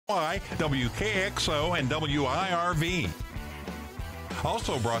WKXO and WIRV.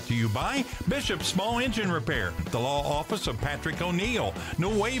 Also brought to you by Bishop Small Engine Repair, the law office of Patrick O'Neill,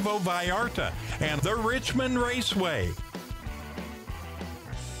 Nuevo Vallarta, and the Richmond Raceway.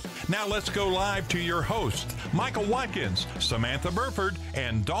 Now let's go live to your hosts, Michael Watkins, Samantha Burford,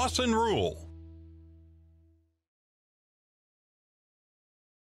 and Dawson Rule.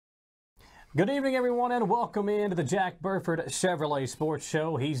 Good evening, everyone, and welcome into the Jack Burford Chevrolet Sports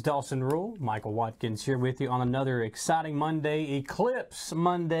Show. He's Dawson Rule. Michael Watkins here with you on another exciting Monday, Eclipse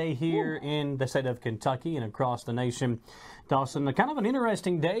Monday here in the state of Kentucky and across the nation. Dawson, kind of an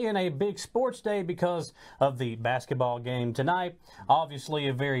interesting day and a big sports day because of the basketball game tonight. Obviously,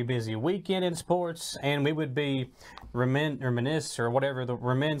 a very busy weekend in sports, and we would be remiss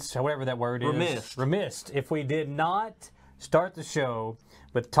if we did not start the show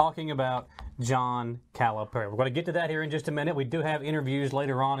with talking about John Calipari. We're going to get to that here in just a minute. We do have interviews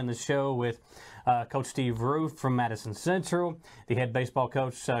later on in the show with Coach Steve Roof from Madison Central, the head baseball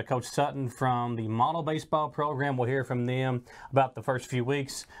coach, Coach Sutton from the model baseball program. We'll hear from them about the first few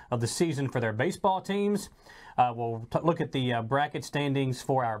weeks of the season for their baseball teams. We'll look at the bracket standings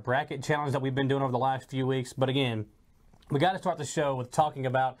for our bracket challenge that we've been doing over the last few weeks. But again, we got to start the show with talking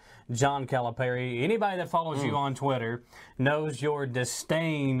about John Calipari. Anybody that follows you on Twitter knows your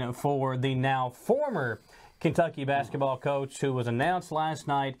disdain for the now former Kentucky basketball coach who was announced last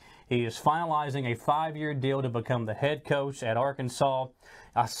night. He is finalizing a 5-year deal to become the head coach at Arkansas.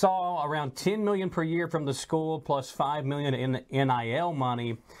 I saw around $10 million per year from the school plus $5 million in NIL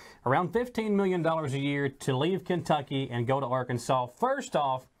money. Around $15 million a year to leave Kentucky and go to Arkansas. First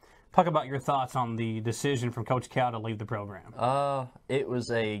off, talk about your thoughts on the decision from Coach Cal to leave the program. It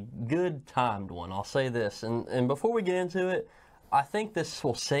was a good timed one, I'll say this. And before we get into it, I think this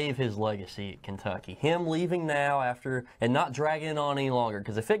will save his legacy at Kentucky. Him leaving now after and not dragging it on any longer.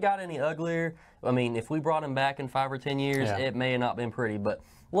 Because if it got any uglier, I mean, if we brought him back in 5 or 10 years, it may have not been pretty. But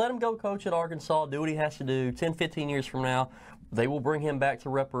let him go coach at Arkansas, do what he has to do. 10, 15 years from now, they will bring him back to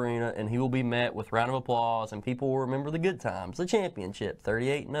Rupp Arena, and he will be met with round of applause, and people will remember the good times, the championship,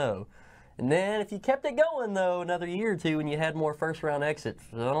 38-0. And then if you kept it going, though, another year or two and you had more first-round exits,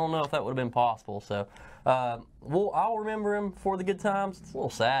 I don't know if that would have been possible. So I'll remember him for the good times. It's a little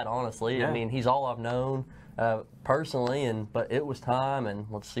sad, honestly. Yeah. I mean, he's all I've known personally, but it was time, and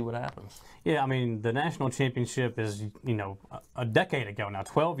let's see what happens. Yeah, I mean, the national championship is, a decade ago now,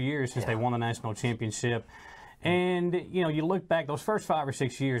 12 years since they won the national championship. And, you look back, those first 5 or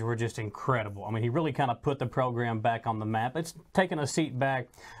 6 years were just incredible. I mean, he really kind of put the program back on the map. It's taken a seat back.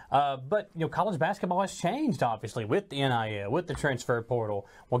 But, college basketball has changed, obviously, with the NIL, with the transfer portal.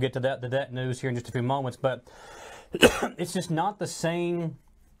 We'll get to that news here in just a few moments. But it's just not the same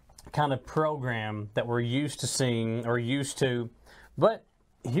kind of program that we're used to seeing or used to. But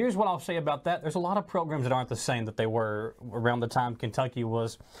here's what I'll say about that. There's a lot of programs that aren't the same that they were around the time Kentucky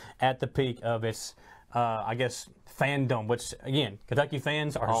was at the peak of its fandom, which, again, Kentucky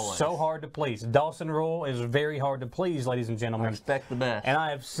fans are so hard to please. Dawson Rule is very hard to please, ladies and gentlemen. I expect the best. And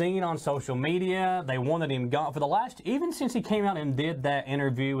I have seen on social media, they wanted him gone for the last, even since he came out and did that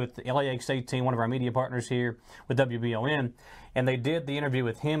interview with the LAX 18, one of our media partners here with WBON, and they did the interview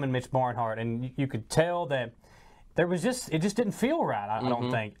with him and Mitch Barnhart, and you could tell that it just didn't feel right, I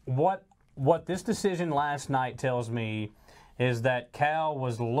don't think. What this decision last night tells me is that Cal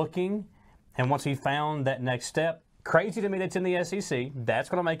was looking. And once he found that next step, crazy to me that's in the SEC, that's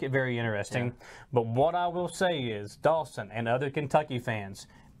going to make it very interesting. Yeah. But what I will say is, Dawson and other Kentucky fans,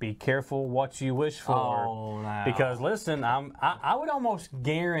 be careful what you wish for. Oh, no. Because, listen, I would almost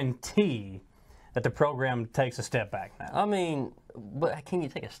guarantee that the program takes a step back now. I mean, but can you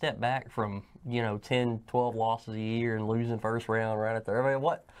take a step back from, 10, 12 losses a year and losing first round right at there? I mean,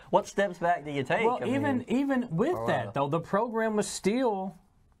 what steps back do you take? Well, even with that, though, the program was still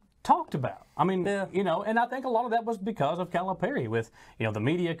talked about. I mean, and I think a lot of that was because of Calipari with, the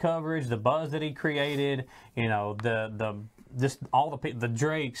media coverage, the buzz that he created, all the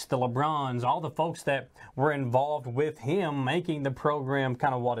Drakes, the LeBrons, all the folks that were involved with him making the program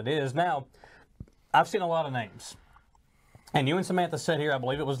kind of what it is. Now, I've seen a lot of names. And you and Samantha sat here, I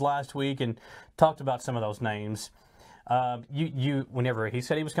believe it was last week, and talked about some of those names. Whenever he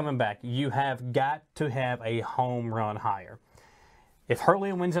said he was coming back, you have got to have a home run hire. If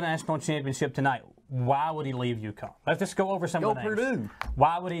Hurley wins a national championship tonight, why would he leave UConn? Let's just go over some of the names. Go Purdue.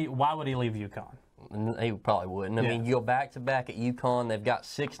 Why would he leave UConn? He probably wouldn't. I mean, you go back-to-back at UConn. They've got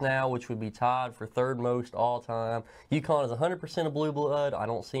 6 now, which would be tied for third most all time. UConn is 100% of blue blood. I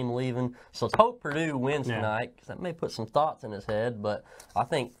don't see him leaving. So let's hope Purdue wins tonight, because that may put some thoughts in his head. But I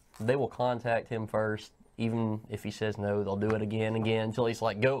think they will contact him first. even if he says no, they'll do it again and again until he's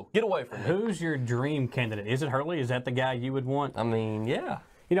like, go, get away from me. Who's your dream candidate? Is it Hurley? Is that the guy you would want? I mean, yeah.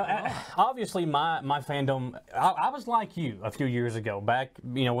 You know, obviously my fandom, I was like you a few years ago, back,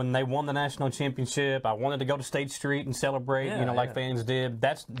 you know, when they won the national championship. I wanted to go to State Street and celebrate, like fans did.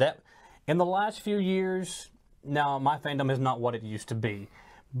 That. In the last few years, now my fandom is not what it used to be.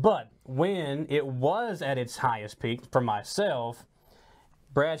 But when it was at its highest peak for myself,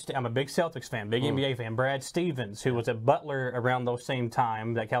 I'm a big Celtics fan, big NBA fan. Brad Stevens, who was at Butler around those same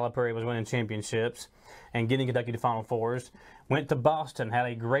time that Calipari was winning championships and getting Kentucky to Final Fours, went to Boston, had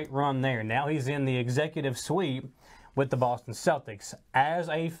a great run there. Now he's in the executive suite with the Boston Celtics. As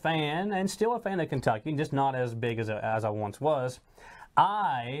a fan, and still a fan of Kentucky, just not as big as I once was,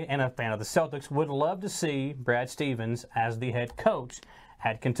 I, and a fan of the Celtics, would love to see Brad Stevens as the head coach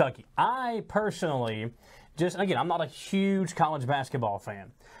at Kentucky. I personally, again, I'm not a huge college basketball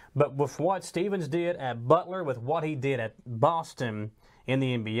fan, but with what Stevens did at Butler, with what he did at Boston in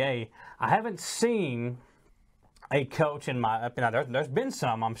the NBA, I haven't seen a coach in my opinion. There's been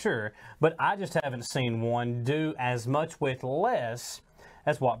some, I'm sure, but I just haven't seen one do as much with less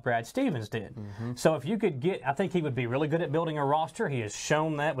as what Brad Stevens did. So if you could I think he would be really good at building a roster. He has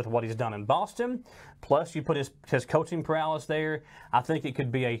shown that with what he's done in Boston. Plus, you put his coaching prowess there. I think it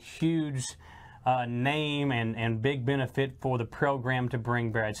could be a huge name and big benefit for the program to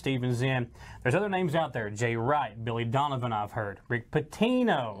bring Brad Stevens in. There's other names out there. Jay Wright, Billy Donovan, I've heard. Rick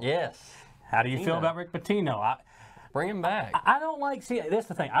Pitino. Yes. How do you feel about Rick Pitino? Bring him back. I don't like. See, that's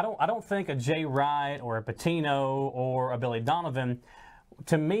the thing. I don't think a Jay Wright or a Pitino or a Billy Donovan,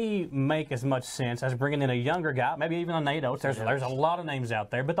 to me, make as much sense as bringing in a younger guy, maybe even a Nate Oates. There's a lot of names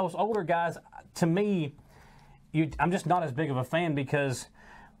out there, but those older guys, to me, I'm just not as big of a fan because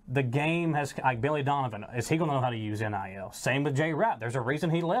the game has, like Billy Donovan, is he going to know how to use NIL? Same with Jay Wright. There's a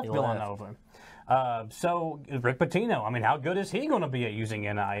reason he left Villanova. So Rick Pitino, I mean, how good is he going to be at using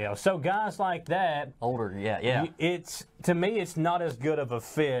NIL? So guys like that, older, yeah. It's, to me, it's not as good of a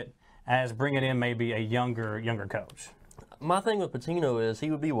fit as bringing in maybe a younger coach. My thing with Pitino is he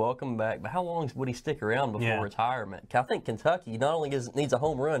would be welcome back, but how long would he stick around before retirement? I think Kentucky not only needs a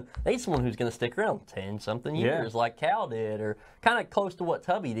home run, they need someone who's going to stick around 10-something years like Cal did, or kind of close to what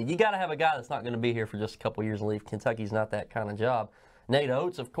Tubby did. You got to have a guy that's not going to be here for just a couple years and leave. Kentucky's not that kind of job. Nate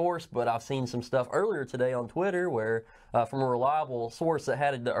Oates, of course, but I've seen some stuff earlier today on Twitter where from a reliable source that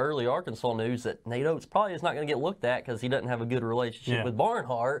had the early Arkansas news that Nate Oates probably is not going to get looked at because he doesn't have a good relationship with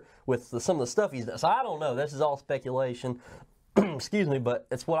Barnhart with some of the stuff he's done. So I don't know. This is all speculation. Excuse me, but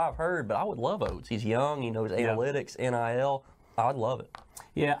it's what I've heard. But I would love Oates. He's young. He knows analytics, NIL. I'd love it.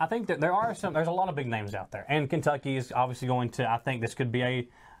 Yeah, I think that there's a lot of big names out there. And Kentucky is obviously going to, I think this could be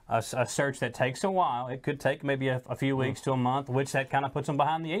a search that takes a while. It could take maybe a few weeks to a month, which that kind of puts them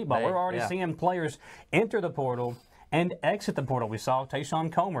behind the 8 ball. We're already seeing players enter the portal and exit the portal. We saw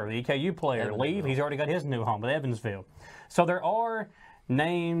Tayshawn Comer, the EKU player, leave. He's already got his new home at Evansville. So there are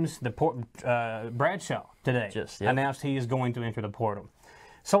names. Bradshaw today announced he is going to enter the portal.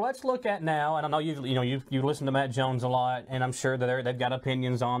 So let's look at now, and I know you listen to Matt Jones a lot, and I'm sure that they've got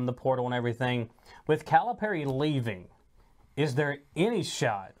opinions on the portal and everything. With Calipari leaving, is there any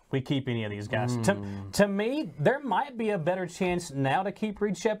shot we keep any of these guys? To me, there might be a better chance now to keep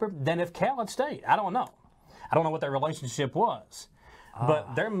Reed Sheppard than if Cal had stayed. I don't know. I don't know what their relationship was.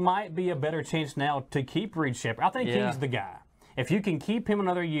 But there might be a better chance now to keep Reed Sheppard. I think he's the guy. If you can keep him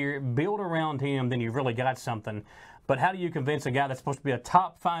another year, build around him, then you've really got something. But how do you convince a guy that's supposed to be a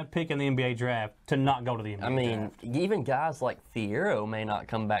top 5 pick in the NBA draft to not go to the NBA draft? I mean, even guys like Fierro may not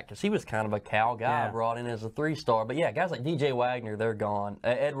come back because he was kind of a Cal guy brought in as a 3-star. But yeah, guys like DJ Wagner, they're gone.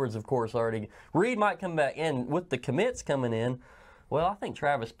 Edwards, of course, already. Reed might come back in. With the commits coming in, well, I think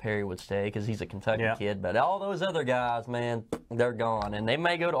Travis Perry would stay because he's a Kentucky kid. But all those other guys, man, they're gone. And they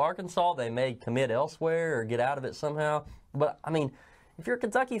may go to Arkansas. They may commit elsewhere or get out of it somehow. But, I mean, if you're a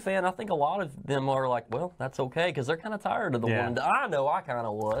Kentucky fan, I think a lot of them are like, well, that's okay because they're kind of tired of the one. I know I kind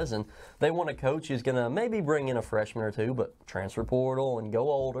of was. And they want a coach who's going to maybe bring in a freshman or two, but transfer portal and go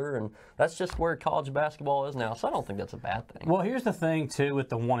older. And that's just where college basketball is now. So I don't think that's a bad thing. Well, here's the thing, too, with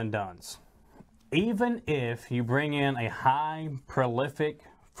the one-and-dones. Even if you bring in a high, prolific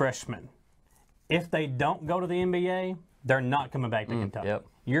freshman, if they don't go to the NBA, they're not coming back to Kentucky.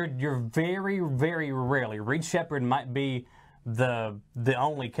 You're very, very rarely. Reed Sheppard might be the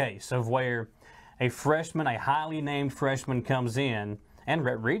only case of where a freshman, a highly named freshman, comes in, and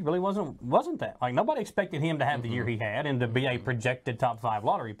Reed really wasn't that. Like, nobody expected him to have the year he had and to be a projected top 5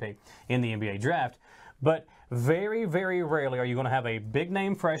 lottery pick in the NBA draft. But very, very rarely are you going to have a big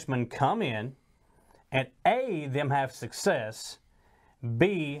name freshman come in and them have success,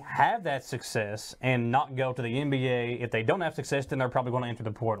 B, have that success and not go to the NBA. If they don't have success, then they're probably going to enter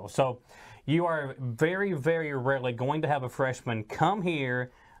the portal. So you are very, very rarely going to have a freshman come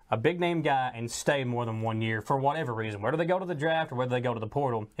here, a big-name guy, and stay more than 1 year for whatever reason. Whether they go to the draft or whether they go to the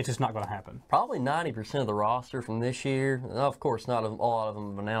portal, it's just not going to happen. Probably 90% of the roster from this year, of course, not a lot of them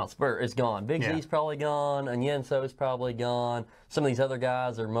have announced, but it's gone. Big Z's probably gone. Onyenso's probably gone. Some of these other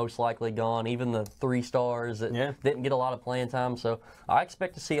guys are most likely gone, even the 3 stars that didn't get a lot of playing time. So I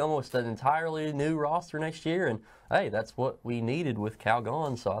expect to see almost an entirely new roster next year, and hey, that's what we needed with Cal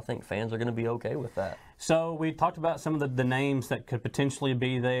gone, so I think fans are going to be okay with that. So we talked about some of the names that could potentially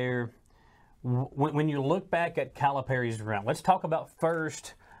be there. When you look back at Calipari's run, let's talk about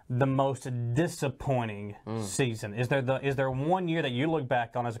first the most disappointing season. Is there 1 year that you look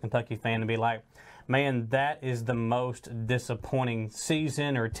back on as a Kentucky fan and be like, man, that is the most disappointing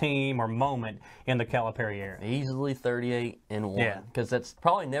season or team or moment in the Calipari era? Easily 38-1. Because that's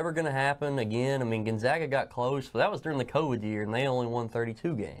probably never going to happen again. I mean, Gonzaga got close, but that was during the COVID year, and they only won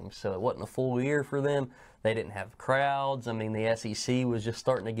 32 games. So it wasn't a full year for them. They didn't have crowds. I mean, the SEC was just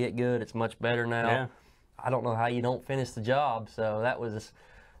starting to get good. It's much better now. Yeah. I don't know how you don't finish the job. So that was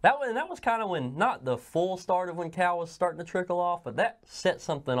kind of when, not the full start of when Cal was starting to trickle off, but that set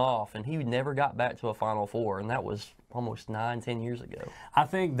something off, and he never got back to a Final Four, and that was almost 9-10 years ago. I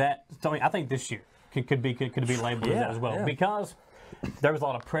think this year could be labeled as that as well, because there was a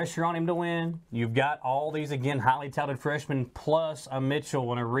lot of pressure on him to win. You've got all these, again, highly touted freshmen, plus a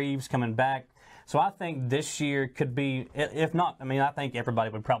Mitchell and a Reeves coming back. So I think this year could be, if not, I mean, I think everybody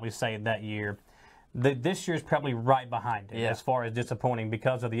would probably say that year. This year's probably right behind it as far as disappointing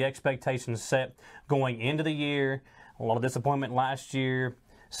because of the expectations set going into the year, a lot of disappointment last year.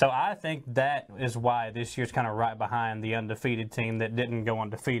 So I think that is why this year's kind of right behind the undefeated team that didn't go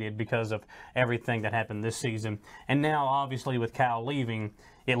undefeated because of everything that happened this season. And now, obviously, with Cal leaving,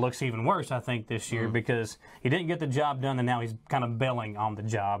 it looks even worse, I think, this year because he didn't get the job done and now he's kind of bailing on the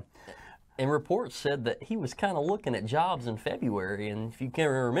job. And reports said that he was kind of looking at jobs in February. And if you can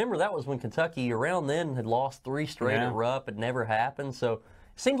remember, that was when Kentucky around then had lost 3 straight at Rupp. It never happened. So it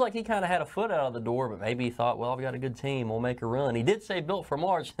seems like he kind of had a foot out of the door, but maybe he thought, well, I've got a good team. We'll make a run. He did say built for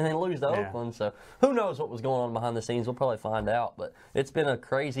March and then lose to Oakland. So who knows what was going on behind the scenes. We'll probably find out. But it's been a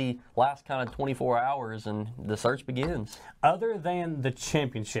crazy last kind of 24 hours, and the search begins. Other than the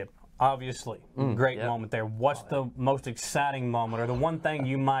championship, obviously, great moment there. What's the most exciting moment or the one thing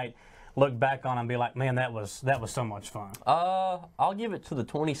you might look back on and be like, man, that was so much fun? I'll give it to the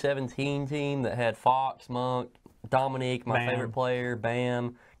 2017 team that had Fox, Monk, Dominique, my favorite player,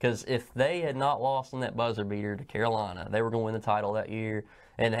 Bam. Because if they had not lost in that buzzer beater to Carolina, they were going to win the title that year.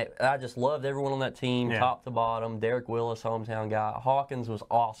 And I just loved everyone on that team, top to bottom. Derek Willis, hometown guy. Hawkins was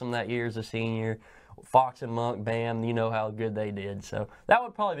awesome that year as a senior. Fox and Monk, Bam, you know how good they did. So that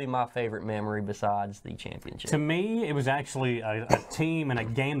would probably be my favorite memory besides the championship. To me, it was actually a team and a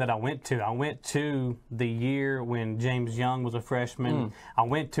game that I went to. I went to the year when James Young was a freshman. I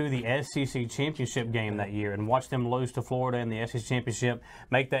went to the SEC championship game that year and watched them lose to Florida in the SEC championship,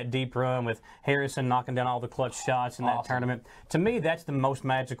 make that deep run with Harrison knocking down all the clutch shots in that tournament. To me, that's the most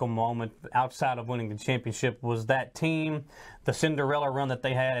magical moment outside of winning the championship was that team, the Cinderella run that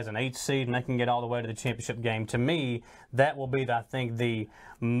they had as an 8th seed, and they can get all the way to the championship game. To me, that will be, I think, the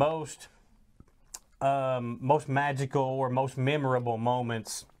most magical or most memorable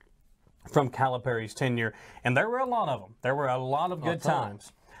moments from Calipari's tenure. And there were a lot of them. There were a lot of good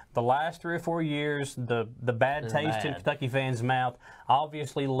times. The last 3 or 4 years, the bad taste in Kentucky fans' mouth,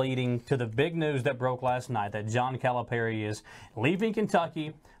 obviously leading to the big news that broke last night that John Calipari is leaving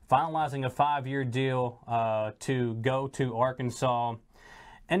Kentucky, finalizing a 5-year deal to go to Arkansas.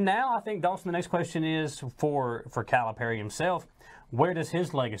 And now I think, Dawson, the next question is for Calipari himself, where does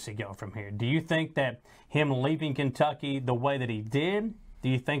his legacy go from here? Do you think that him leaving Kentucky the way that he did, do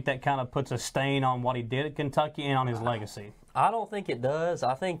you think that kind of puts a stain on what he did at Kentucky and on his legacy? I don't think it does.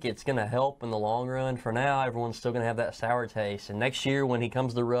 I think it's going to help in the long run. For now, everyone's still going to have that sour taste. And next year when he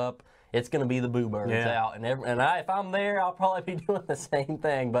comes to Rupp, it's going to be the Boo Birds out. And if I'm there, I'll probably be doing the same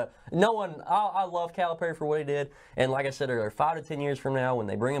thing. But I love Calipari for what he did. And like I said earlier, 5 to 10 years from now, when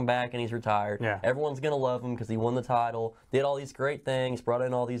they bring him back and he's retired, everyone's going to love him because he won the title, did all these great things, brought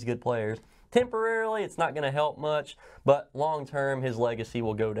in all these good players. Temporarily, it's not going to help much, but long-term, his legacy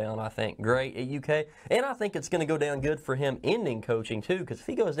will go down, I think, great at UK. And I think it's going to go down good for him ending coaching, too, because if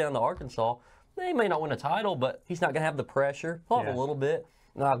he goes down to Arkansas, they may not win a title, but he's not going to have the pressure. He'll have a little bit.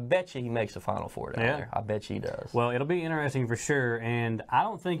 No, I bet you he makes the Final Four down there. I bet you he does. Well, it'll be interesting for sure, and I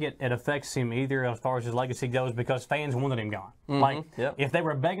don't think it affects him either as far as his legacy goes because fans wanted him gone. Like, if they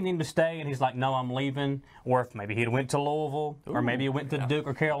were begging him to stay and he's like, no, I'm leaving, or if maybe he'd went to Louisville, or maybe he went to Duke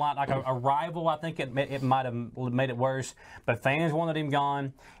or Carolina, like a rival, I think it might have made it worse. But fans wanted him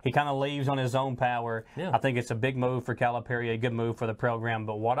gone. He kind of leaves on his own power. I think it's a big move for Calipari, a good move for the program.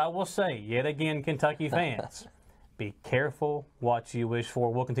 But what I will say, yet again, Kentucky fans, be careful what you wish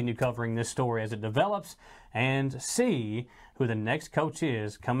for. We'll continue covering this story as it develops and see who the next coach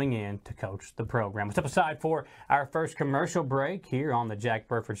is coming in to coach the program. We'll step aside for our first commercial break here on the Jack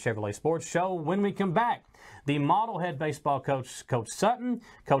Burford Chevrolet Sports Show. When we come back, the model head baseball coach, Coach Sutton,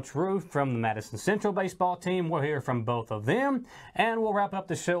 Coach Roof from the Madison Central baseball team. We'll hear from both of them, and we'll wrap up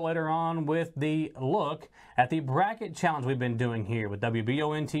the show later on with the look at the bracket challenge we've been doing here with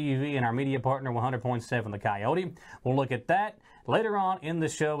WBON TV and our media partner 100.7 The Coyote. We'll look at that later on in the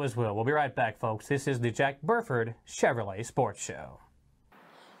show as well. We'll be right back, folks. This is the Jack Burford Chevrolet Sports Show.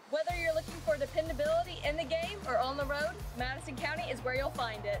 Whether you're looking for dependability in the game or on the road, Madison County is where you'll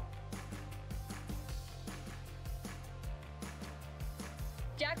find it.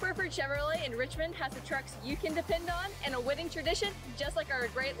 Jack Burford Chevrolet in Richmond has the trucks you can depend on and a winning tradition just like our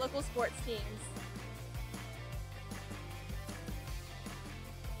great local sports teams.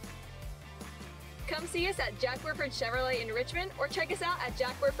 Come see us at Jack Burford Chevrolet in Richmond or check us out at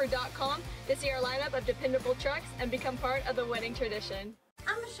jackburford.com to see our lineup of dependable trucks and become part of the winning tradition.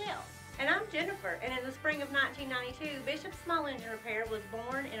 I'm Michelle. And I'm Jennifer, and in the spring of 1992, Bishop Small Engine Repair was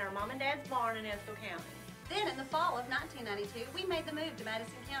born in our mom and dad's barn in Estill County. Then in the fall of 1992, we made the move to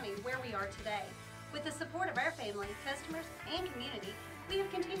Madison County where we are today. With the support of our family, customers, and community, we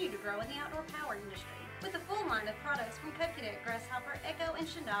have continued to grow in the outdoor power industry. With a full line of products from Cupcadet, Grasshopper, Echo, and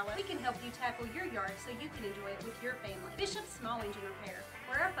Shindala, we can help you tackle your yard so you can enjoy it with your family. Bishop Small Engine Repair,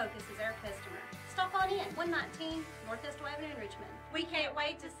 where our focus is our customer. Stop on in, 119 Northwest Avenue in Richmond. We can't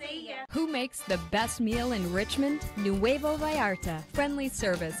wait to see you. Who makes the best meal in Richmond? Nuevo Vallarta. Friendly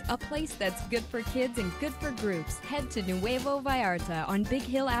service, a place that's good for kids and good for groups. Head to Nuevo Vallarta on Big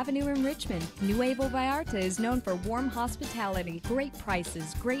Hill Avenue in Richmond. Nuevo Vallarta is known for warm hospitality, great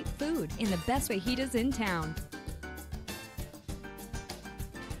prices, great food, and the best fajitas in town.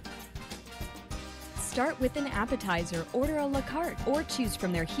 Start with an appetizer, order a la carte, or choose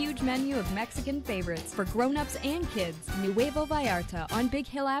from their huge menu of Mexican favorites for grown-ups and kids. Nuevo Vallarta on Big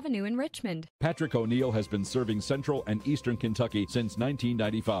Hill Avenue in Richmond. Patrick O'Neill has been serving Central and Eastern Kentucky since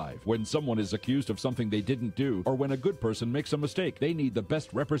 1995. When someone is accused of something they didn't do, or when a good person makes a mistake, they need the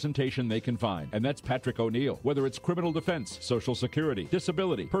best representation they can find. And that's Patrick O'Neill. Whether it's criminal defense, Social Security,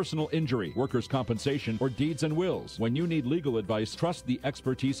 disability, personal injury, workers' compensation, or deeds and wills. When you need legal advice, trust the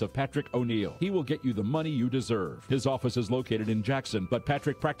expertise of Patrick O'Neill. He will get you the money you deserve. His office is located in Jackson, but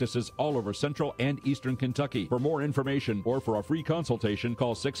Patrick practices all over Central and Eastern Kentucky. For more information or for a free consultation,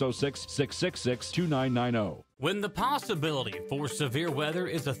 call 606-666-2990. When the possibility for severe weather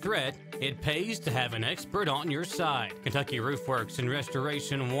is a threat, it pays to have an expert on your side. Kentucky Roofworks and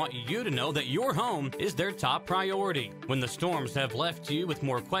Restoration want you to know that your home is their top priority. When the storms have left you with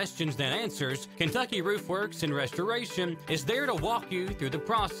more questions than answers, Kentucky Roofworks and Restoration is there to walk you through the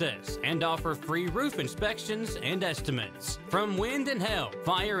process and offer free roof inspections and estimates. From wind and hail,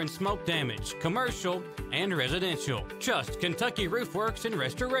 fire and smoke damage, commercial and residential. Trust Kentucky Roofworks and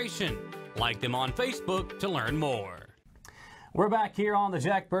Restoration. Like them on Facebook to learn more. We're back here on the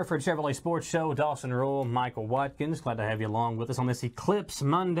Jack Burford Chevrolet Sports Show. Dawson Rule, Michael Watkins. Glad to have you along with us on this Eclipse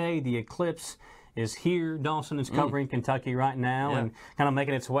Monday. The eclipse is here. Dawson is covering Kentucky right now and kind of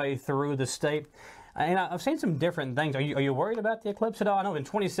making its way through the state. And I've seen some different things. Are you worried about the eclipse at all? I know in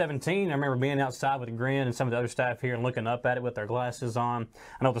 2017, I remember being outside with Grin and some of the other staff here and looking up at it with their glasses on.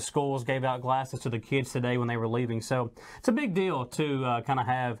 I know the schools gave out glasses to the kids today when they were leaving. So it's a big deal to kind of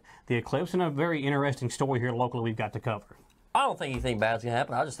have the eclipse, and a very interesting story here locally we've got to cover. I don't think anything bad's going to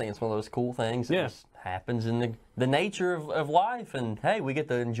happen. I just think it's one of those cool things that just happens in the nature of life. And, hey, we get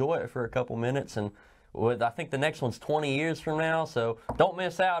to enjoy it for a couple minutes. And I think the next one's 20 years from now, so don't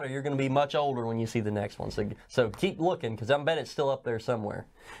miss out or you're going to be much older when you see the next one. So keep looking, because I bet it's still up there somewhere.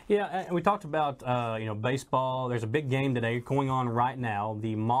 Yeah, and we talked about baseball. There's a big game today going on right now.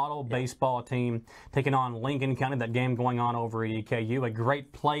 The model baseball team taking on Lincoln County. That game going on over at EKU. A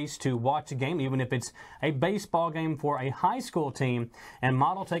great place to watch a game, even if it's a baseball game for a high school team. And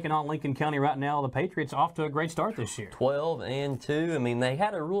model taking on Lincoln County right now. The Patriots off to a great start this year. 12-2. I mean, they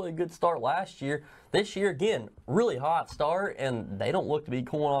had a really good start last year. this year, again, really hot start, and they don't look to be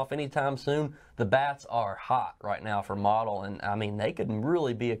cooling off anytime soon. The bats are hot right now for Model, and, I mean, they could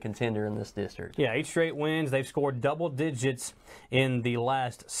really be a contender in this district. Yeah, 8 straight wins. They've scored double digits in the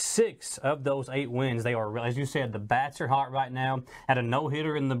last 6 of those 8 wins. They are, as you said, the bats are hot right now. Had a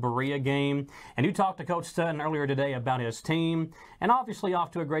no-hitter in the Berea game. And you talked to Coach Sutton earlier today about his team, and obviously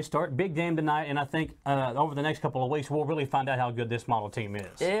off to a great start. Big game tonight, and I think over the next couple of weeks we'll really find out how good this Model team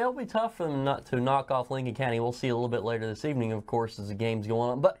is. Yeah, it'll be tough for them not to knock off Lincoln County. We'll see a little bit later this evening, of course, as the game's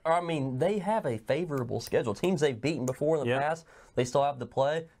going on. But, I mean, they have a favorable schedule. Teams they've beaten before in the past, they still have to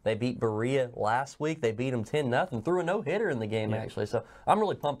play. They beat Berea last week. They beat them 10-0, threw a no-hitter in the game, actually. So I'm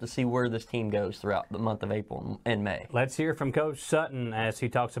really pumped to see where this team goes throughout the month of April and May. Let's hear from Coach Sutton as he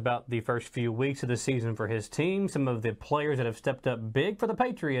talks about the first few weeks of the season for his team, some of the players that have stepped up big for the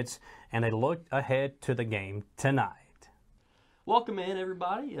Patriots, and they look ahead to the game tonight. Welcome in,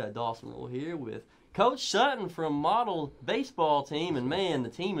 everybody. Dawson Roll here with Coach Sutton from Model Baseball Team, and man, the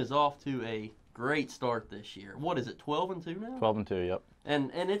team is off to a great start this year. What is it, 12-2 now? 12-2, yep.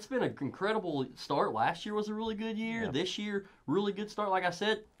 And it's been an incredible start. Last year was a really good year. Yep. This year, really good start. Like I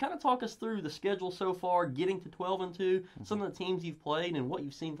said, kind of talk us through the schedule so far, getting to 12-2, some of the teams you've played, and what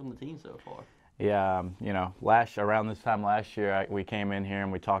you've seen from the team so far. Yeah, you know, around this time last year, we came in here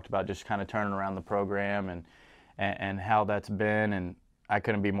and we talked about just kind of turning around the program and how that's been, and I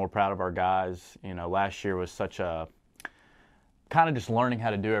couldn't be more proud of our guys. You know, last year was such a kind of just learning how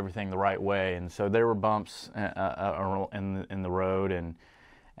to do everything the right way, and so there were bumps in the road, and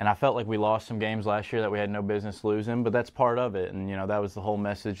I felt like we lost some games last year that we had no business losing, but that's part of it. And you know, that was the whole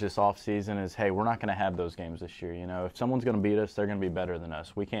message this offseason is, hey, we're not going to have those games this year. You know, if someone's going to beat us, they're going to be better than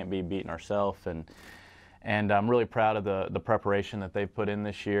us. We can't be beating ourselves, and I'm really proud of the preparation that they've put in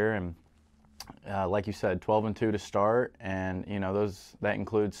this year. And like you said, 12-2 to start, and you know, that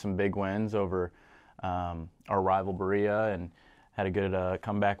includes some big wins over our rival Berea, and had a good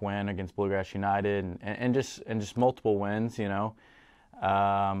comeback win against Bluegrass United, and just multiple wins. You know,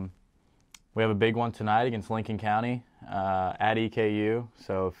 we have a big one tonight against Lincoln County at EKU.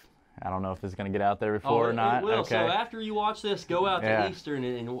 So I don't know if it's going to get out there before or not. It will. Okay. So after you watch this, go out to Eastern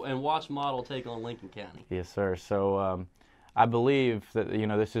and watch Model take on Lincoln County. Yes, sir. So I believe that, you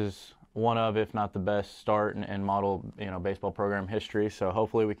know, this is one of, if not the best start in Model, you know, baseball program history. So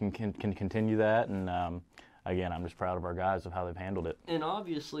hopefully we can continue that. And again, I'm just proud of our guys of how they've handled it. And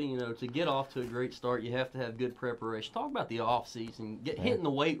obviously, you know, to get off to a great start, you have to have good preparation. Talk about the off season, hitting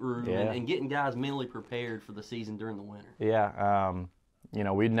the weight room, and getting guys mentally prepared for the season during the winter. Yeah, you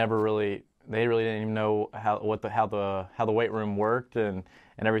know, they really didn't even know how the weight room worked and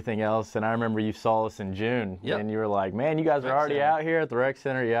everything else. And I remember you saw us in June, and you were like, man, you guys are already out here at the rec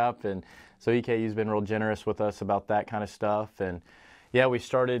center. Yep. And so EKU's been real generous with us about that kind of stuff. And yeah, we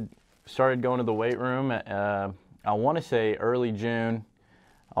started going to the weight room I want to say early June,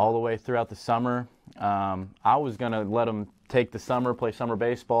 all the way throughout the summer. I was going to let them take the summer, play summer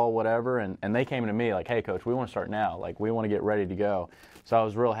baseball, whatever, and they came to me like, hey, Coach, we want to start now. Like, we want to get ready to go. So I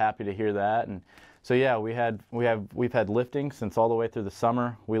was real happy to hear that. And so, yeah, we've had lifting since all the way through the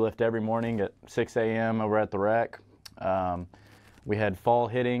summer. We lift every morning at 6 a.m. over at the rec. We had fall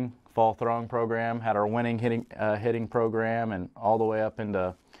throwing program, had our winning hitting program, and all the way up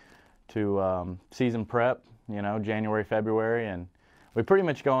into season prep, you know, January, February, and we've pretty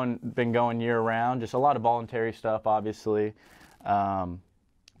much been going year-round, just a lot of voluntary stuff, obviously,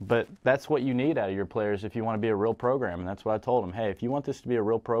 but that's what you need out of your players if you want to be a real program, and that's what I told them. Hey, if you want this to be a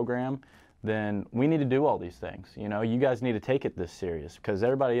real program, then we need to do all these things. You know, you guys need to take it this serious, because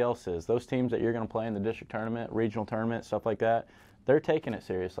everybody else is. Those teams that you're going to play in the district tournament, regional tournament, stuff like that, they're taking it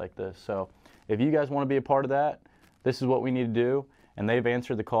serious like this. So if you guys want to be a part of that, this is what we need to do. And they've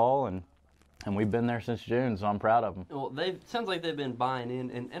answered the call, and we've been there since June, so I'm proud of them. Well, sounds like they've been buying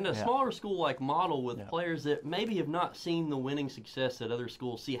in. And a smaller school like Model with players that maybe have not seen the winning success that other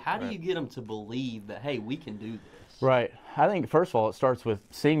schools see, how do you get them to believe that, hey, we can do this? Right. I think, first of all, it starts with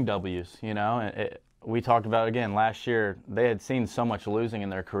seeing W's, you know. We talked about, again, last year, they had seen so much losing in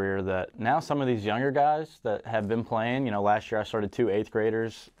their career that now some of these younger guys that have been playing, you know, last year I started 2 8th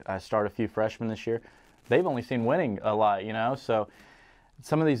graders. I started a few freshmen this year. They've only seen winning a lot, you know, so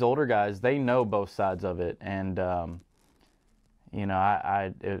some of these older guys, they know both sides of it. And, you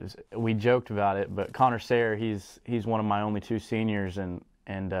know, we joked about it, but Connor Sayre, he's one of my only 2 seniors, and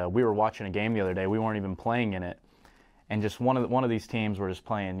we were watching a game the other day. We weren't even playing in it. And just one of these teams were just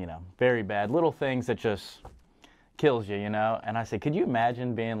playing, you know, very bad, little things that just kills you, you know. And I said, could you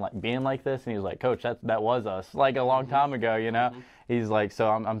imagine being like this? And he was like, Coach, that was us, like a long time ago, you know. He's like, so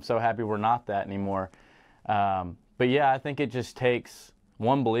I'm so happy we're not that anymore. But yeah, I think it just takes,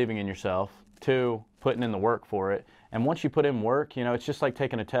 one, believing in yourself, 2, putting in the work for it. And once you put in work, you know, it's just like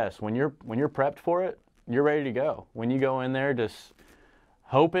taking a test. When you're prepped for it, you're ready to go. When you go in there just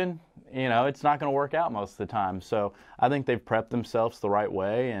hoping, you know, it's not going to work out most of the time. So I think they've prepped themselves the right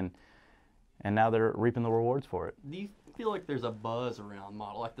way, and now they're reaping the rewards for it. Do you feel like there's a buzz around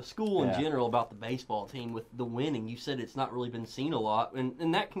Model, like the school in general, about the baseball team with the winning? You said it's not really been seen a lot,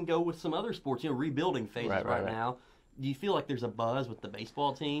 and that can go with some other sports, you know, rebuilding phases right now. Do you feel like there's a buzz with the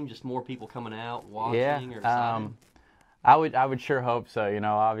baseball team, just more people coming out, watching, or excited? I would sure hope so. You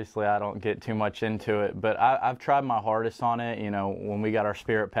know, obviously I don't get too much into it, but I've tried my hardest on it. You know, when we got our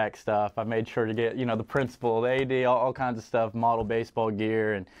Spirit Pack stuff, I made sure to get, you know, the principal, the AD, all kinds of stuff, model baseball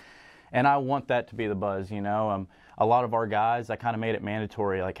gear, and I want that to be the buzz, you know. A lot of our guys, I kind of made it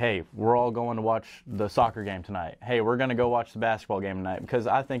mandatory, like, hey, we're all going to watch the soccer game tonight. Hey, we're going to go watch the basketball game tonight, because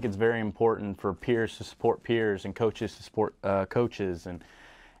I think it's very important for peers to support peers and coaches to support coaches, and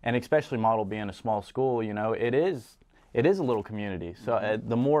especially Model being a small school, you know, it is a little community. So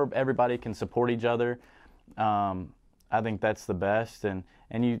the more everybody can support each other, I think that's the best. And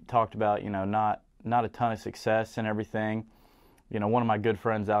you talked about, you know, not a ton of success and everything. You know, one of my good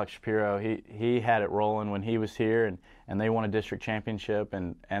friends, Alex Shapiro, he had it rolling when he was here, and they won a district championship,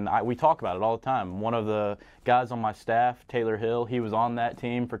 and we talk about it all the time. One of the guys on my staff, Taylor Hill, he was on that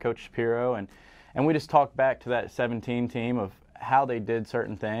team for Coach Shapiro, and we just talked back to that 17 team of how they did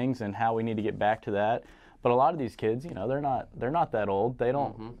certain things and how we need to get back to that. But a lot of these kids, you know, they're not that old. They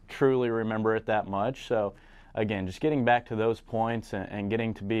don't truly remember it that much. So, again, just getting back to those points and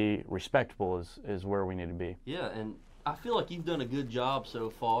getting to be respectable is where we need to be. Yeah, and I feel like you've done a good job so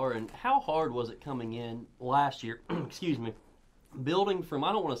far. And how hard was it coming in last year, excuse me, building from,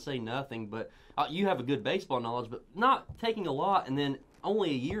 I don't want to say nothing, but you have a good baseball knowledge, but not taking a lot, and then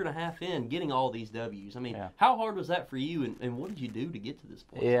only a year and a half in getting all these W's. I mean, how hard was that for you, and what did you do to get to this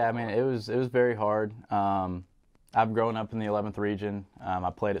point? Yeah, I mean, it was very hard. I've grown up in the 11th region. I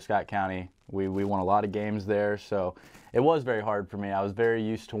played at Scott County. We won a lot of games there, so it was very hard for me. I was very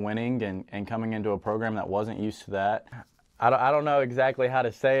used to winning and coming into a program that wasn't used to that. I don't know exactly how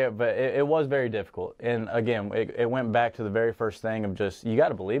to say it, but it was very difficult. And again, it went back to the very first thing of just, you got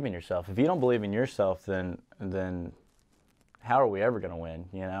to believe in yourself. If you don't believe in yourself, then how are we ever going to win,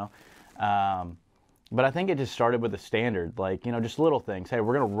 you know? But I think it just started with a standard, like, you know, just little things. Hey,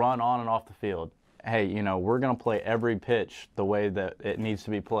 we're going to run on and off the field. Hey, you know, we're going to play every pitch the way that it needs to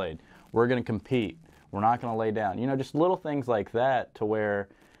be played. We're going to compete. We're not going to lay down. You know, just little things like that, to where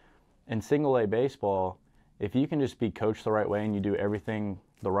in single A baseball, if you can just be coached the right way and you do everything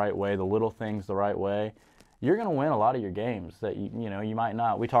the right way, the little things the right way, you're going to win a lot of your games that, you know, you might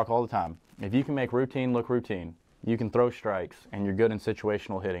not. We talk all the time. If you can make routine look routine, you can throw strikes, and you're good in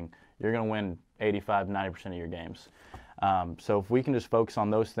situational hitting, you're going to win 85, 90% of your games. So if we can just focus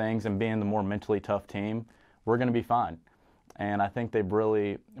on those things and being the more mentally tough team, we're going to be fine. And I think they've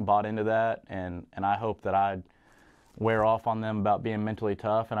really bought into that, and I hope that I wear off on them about being mentally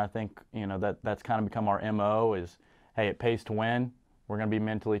tough. And I think, you know, that's kind of become our MO is, hey, it pays to win. We're going to be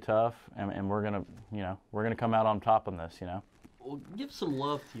mentally tough, and we're going to, you know, we're going to come out on top on this, you know. Well, give some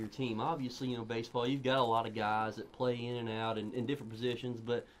love to your team. Obviously, you know, baseball, you've got a lot of guys that play in and out in different positions,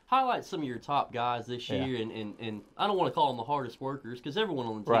 but highlight some of your top guys this year, and I don't want to call them the hardest workers, because everyone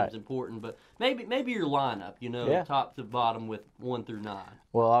on the team is important, but maybe your lineup, you know, top to bottom with 1 through 9.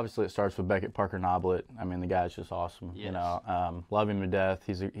 Well, obviously it starts with Beckett Parker Noblet. I mean, the guy's just awesome. Yes. You know, love him to death.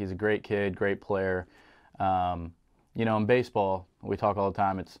 He's a great kid, great player. You know, in baseball, we talk all the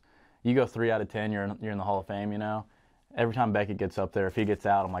time. It's you go 3 out of 10, you're in the Hall of Fame. You know, every time Beckett gets up there, if he gets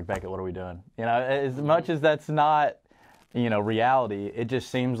out, I'm like, Beckett, what are we doing? You know, as much as that's not, you know, reality, it just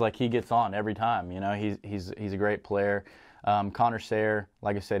seems like he gets on every time. You know, he's a great player. Connor Sayre,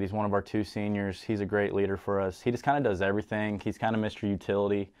 like I said, he's one of our 2 seniors. He's a great leader for us. He just kind of does everything. He's kind of Mr.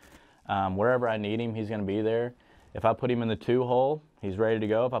 Utility. Wherever I need him, he's going to be there. If I put him in the 2 hole, he's ready to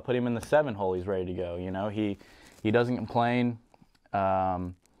go. If I put him in the 7 hole, he's ready to go. You know, he doesn't complain.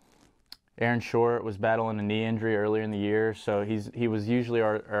 Aaron Short was battling a knee injury earlier in the year, so he was usually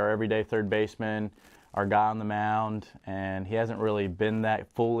our everyday third baseman, our guy on the mound, and he hasn't really been that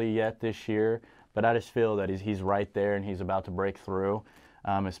fully yet this year. But I just feel that he's right there, and he's about to break through,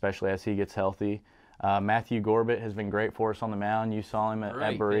 especially as he gets healthy. Matthew Gorbett has been great for us on the mound. You saw him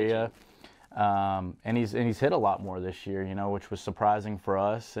at Berea, and he's hit a lot more this year, you know, which was surprising for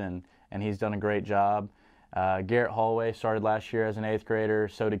us, and he's done a great job. Garrett Hallway started last year as an 8th grader.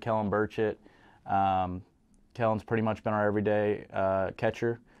 So did Kellen Burchett. Kellen's pretty much been our everyday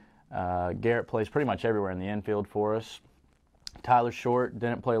catcher. Garrett plays pretty much everywhere in the infield for us. Tyler Short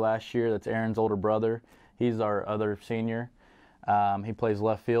didn't play last year. That's Aaron's older brother. He's our other senior. He plays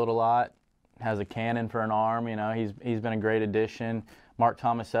left field a lot. has a cannon for an arm. You know, he's been a great addition. Mark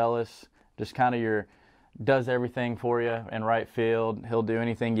Thomas Ellis, just kind of does everything for you in right field. He'll do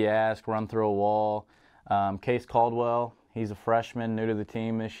anything you ask, run through a wall. Case Caldwell, he's a freshman, new to the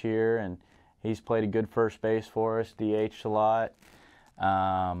team this year, and he's played a good first base for us, DH'd a lot.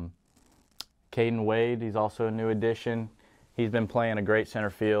 Caden Wade, he's also a new addition. He's been playing a great center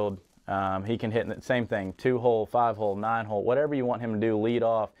field. He can hit the same thing, 2-hole, 5-hole, 9-hole, whatever you want him to do, lead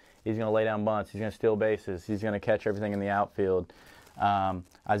off. He's going to lay down bunts. He's going to steal bases. He's going to catch everything in the outfield.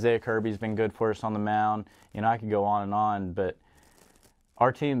 Isaiah Kirby's been good for us on the mound. You know, I could go on, but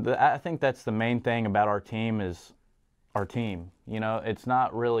our team, I think that's the main thing about our team is our team. You know, it's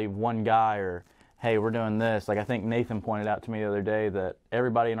not really one guy or, hey, we're doing this. Like I think Nathan pointed out to me the other day that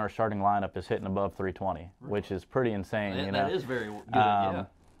everybody in our starting lineup is hitting above 320, which is pretty insane. You know? That is very good, yeah.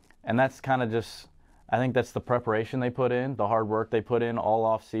 And that's kind of just, I think that's the preparation they put in, the hard work they put in all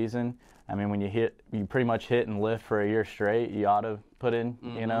off season. I mean, when you pretty much hit and lift for a year straight, you ought to put in,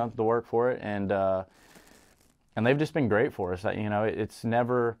 you know, the work for it. And they've just been great for us. You know, it's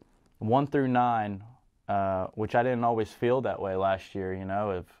never 1 through 9, which I didn't always feel that way last year. You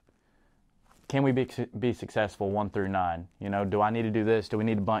know, can we be successful 1 through 9? You know, do I need to do this? Do we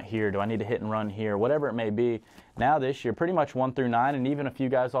need to bunt here? Do I need to hit and run here? Whatever it may be. Now this year, pretty much 1 through 9, and even a few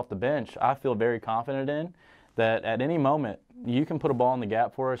guys off the bench, I feel very confident in that at any moment you can put a ball in the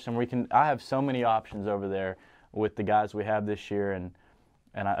gap for us, and I have so many options over there with the guys we have this year, and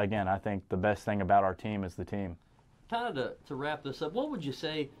again, I think the best thing about our team is the team. Kind of to wrap this up, what would you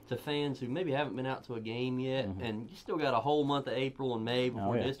say to fans who maybe haven't been out to a game yet, and you still got a whole month of April and May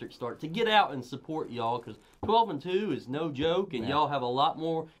before districts start, to get out and support y'all? Because 12-2 is no joke, and y'all have a lot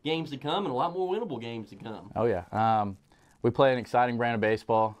more games to come and a lot more winnable games to come. Oh yeah, we play an exciting brand of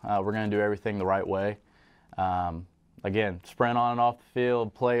baseball. We're going to do everything the right way. Again, sprint on and off the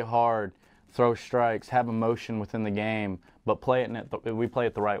field, play hard, throw strikes, have emotion within the game, but we play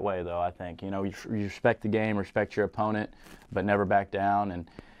it the right way, though, I think. You know, you respect the game, respect your opponent, but never back down.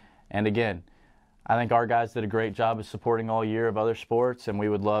 And again, I think our guys did a great job of supporting all year of other sports, and we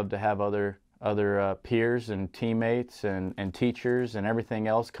would love to have other peers and teammates and teachers and everything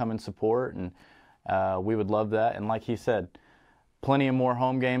else come and support, and we would love that. And like he said, plenty of more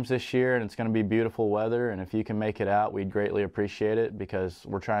home games this year, and it's going to be beautiful weather, and if you can make it out, we'd greatly appreciate it, because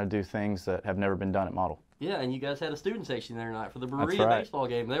we're trying to do things that have never been done at Model. Yeah, and you guys had a student section there tonight for the Berea baseball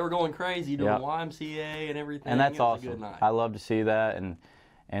game. They were going crazy doing YMCA and everything. And that's awesome. It was a good night. I love to see that, and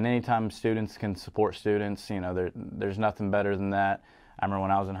anytime students can support students, you know, there's nothing better than that. I remember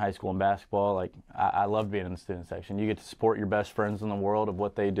when I was in high school in basketball, like I loved being in the student section. You get to support your best friends in the world of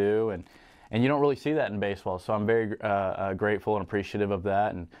what they do, and you don't really see that in baseball, so I'm very grateful and appreciative of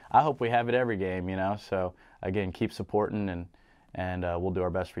that, and I hope we have it every game, you know. So again, keep supporting, and we'll do our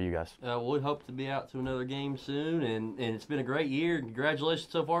best for you guys. We hope to be out to another game soon, and it's been a great year. Congratulations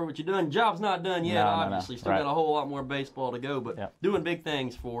so far what you're doing. Job's not done yet, obviously. Still got a whole lot more baseball to go, but doing big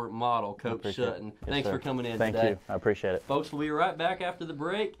things for Model, Coach Sutton. Thanks for coming in today. Thank you. I appreciate it. Folks, we'll be right back after the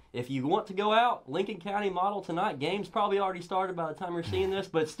break. If you want to go out, Lincoln County Model tonight. Game's probably already started by the time you're seeing this,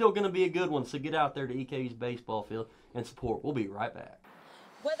 but it's still going to be a good one, so get out there to EKU's baseball field and support. We'll be right back.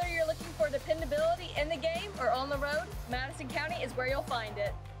 Whether you're looking for dependability in the game or on the road, Madison County is where you'll find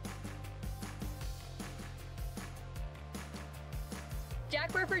it.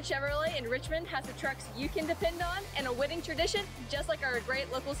 Jack Burford Chevrolet in Richmond has the trucks you can depend on and a winning tradition just like our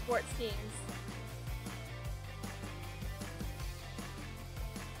great local sports teams.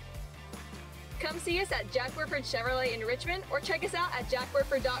 Come see us at Jack Burford Chevrolet in Richmond or check us out at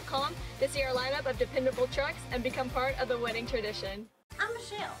jackburford.com to see our lineup of dependable trucks and become part of the winning tradition. I'm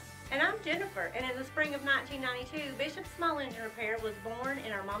Michelle. And I'm Jennifer. And in the spring of 1992, Bishop's Small Engine Repair was born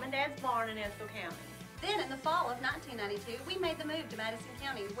in our mom and dad's barn in Estill County. Then in the fall of 1992, we made the move to Madison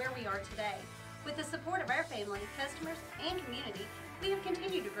County, where we are today. With the support of our family, customers, and community, we have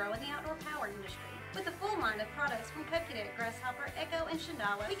continued to grow in the outdoor power industry. With a full line of products from Coconut, Grasshopper, Echo, and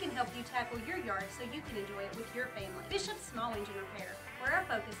Shindala, we can help you tackle your yard so you can enjoy it with your family. Bishop's Small Engine Repair, where our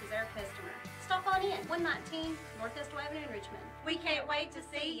focus is our customer. Stop on in, 119 Northwest Avenue in Richmond. We can't wait to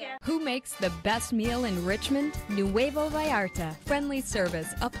see ya. Who makes the best meal in Richmond? Nuevo Vallarta. Friendly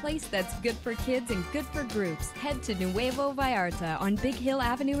service, a place that's good for kids and good for groups. Head to Nuevo Vallarta on Big Hill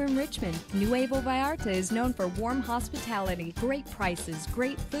Avenue in Richmond. Nuevo Vallarta is known for warm hospitality, great prices,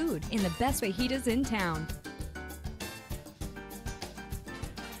 great food, and the best fajitas in town.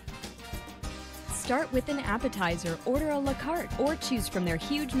 Start with an appetizer, order a la carte, or choose from their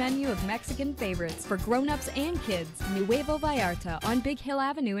huge menu of Mexican favorites for grown-ups and kids. Nuevo Vallarta on Big Hill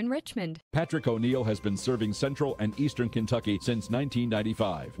Avenue in Richmond. Patrick O'Neill has been serving Central and Eastern Kentucky since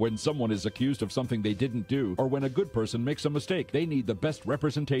 1995. When someone is accused of something they didn't do, or when a good person makes a mistake, they need the best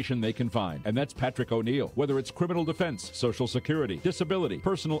representation they can find. And that's Patrick O'Neill. Whether it's criminal defense, Social Security, disability,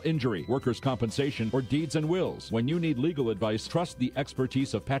 personal injury, workers' compensation, or deeds and wills, when you need legal advice, trust the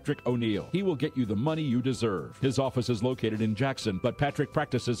expertise of Patrick O'Neill. He will get you the money you deserve. His office is located in Jackson, but Patrick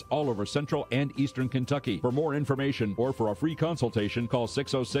practices all over Central and Eastern Kentucky. For more information or for a free consultation, call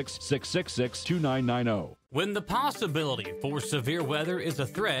 606-666-2990. When the possibility for severe weather is a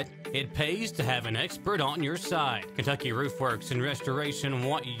threat, it pays to have an expert on your side. Kentucky Roofworks and Restoration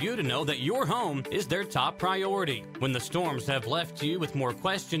want you to know that your home is their top priority. When the storms have left you with more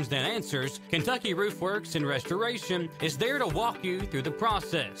questions than answers, Kentucky Roofworks and Restoration is there to walk you through the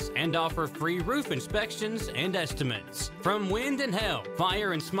process and offer free roof inspections and estimates. From wind and hail,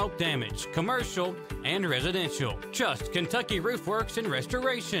 fire and smoke damage, commercial and residential. Trust Kentucky Roofworks and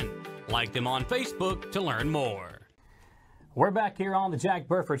Restoration. Like them on Facebook to learn more. We're back here on the Jack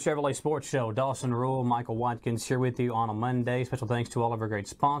Burford Chevrolet Sports Show. Dawson Rule, Michael Watkins here with you on a Monday. Special thanks to all of our great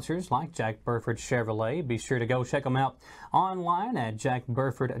sponsors like Jack Burford Chevrolet. Be sure to go check them out online at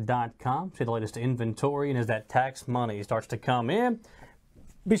jackburford.com. See the latest inventory, and as that tax money starts to come in,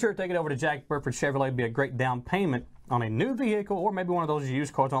 be sure to take it over to Jack Burford Chevrolet. It'd be a great down payment on a new vehicle or maybe one of those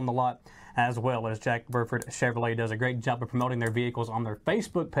used cars on the lot, as well as Jack Burford Chevrolet does a great job of promoting their vehicles on their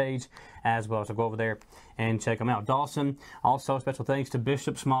Facebook page as well. So go over there and check them out. Dawson, also special thanks to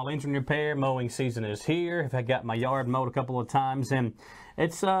Bishop Small Engine Repair. Mowing season is here. I've got my yard mowed a couple of times, and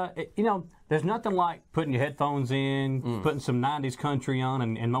it's, you know, there's nothing like putting your headphones in, putting some 90s country on,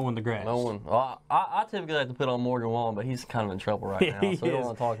 and mowing the grass. Well, I typically like to put on Morgan Wallen, but he's kind of in trouble right now, so we don't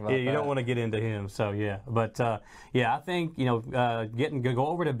want to talk about that. You don't want to get into him, so yeah. But, yeah, I think, you know, go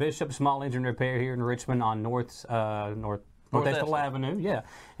over to Bishop Small Engine Repair here in Richmond on North Estill Avenue, yeah,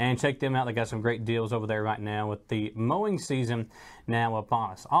 and check them out. They got some great deals over there right now with the mowing season now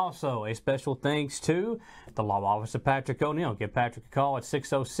upon us. Also, a special thanks to the law office of Patrick O'Neill. Give Patrick a call at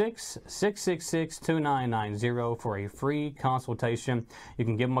 606-666-2990 for a free consultation. You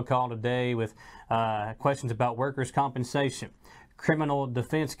can give him a call today with questions about workers' compensation, criminal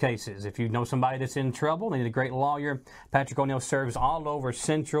defense cases. If you know somebody that's in trouble, they need a great lawyer. Patrick O'Neill serves all over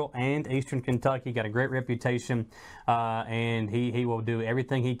Central and Eastern Kentucky. Got a great reputation, and he will do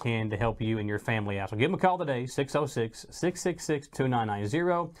everything he can to help you and your family out. So give him a call today,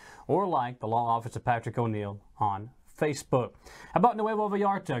 606-666-2990, or like the law office of Patrick O'Neill on Facebook. How about Nuevo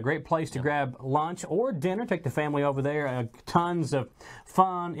Vallarta? A great place to grab lunch or dinner. Take the family over there. Tons of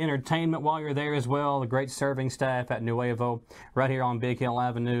fun, entertainment while you're there as well. A great serving staff at Nuevo right here on Big Hill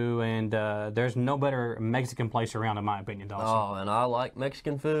Avenue. And there's no better Mexican place around, in my opinion, Dawson. Oh, and I like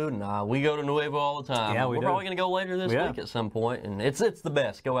Mexican food, and we go to Nuevo all the time. Yeah, We're probably going to go later this week at some point, and it's the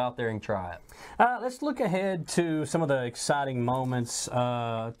best. Go out there and try it. Let's look ahead to some of the exciting moments,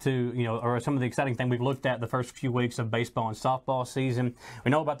 or some of the exciting things we've looked at the first few weeks of baseball and softball season.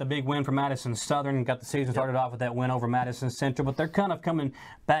 We know about the big win for Madison Southern. Got the season started off with that win over Madison Central, but they're kind of coming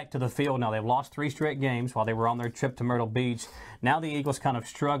back to the field now. They've lost 3 straight games while they were on their trip to Myrtle Beach. Now the Eagles kind of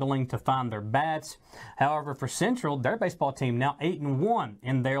struggling to find their bats. However, for Central, their baseball team now 8-1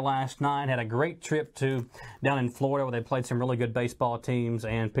 in their last 9. Had a great trip down in Florida where they played some really good baseball teams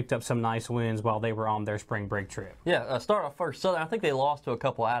and picked up some nice wins while they were on their spring break trip. Yeah, start off first. Southern, I think they lost to a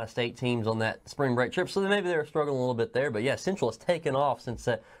couple out-of-state teams on that spring break trip, so maybe they were struggling a little bit there. But yeah, Central has taken off since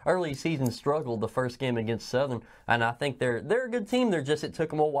that early season struggled the first game against Southern, and I think they're a good team. It took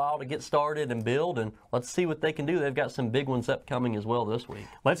them a while to get started and build, and let's see what they can do. They've got some big ones upcoming as well this week.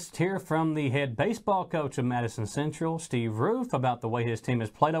 Let's hear from the head baseball coach of Madison Central, Steve Roof, about the way his team has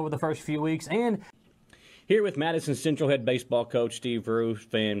played over the first few weeks. And here with Madison Central head baseball coach Steve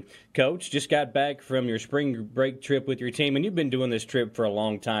Roof. And Coach, just got back from your spring break trip with your team, and you've been doing this trip for a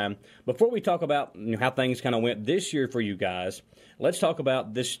long time. Before we talk about how things kind of went this year for you guys, let's talk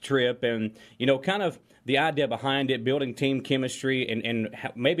about this trip and kind of the idea behind it, building team chemistry, and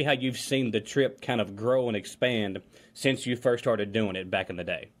maybe how you've seen the trip kind of grow and expand since you first started doing it back in the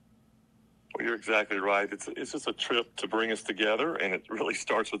day. Well, you're exactly right. It's just a trip to bring us together, and it really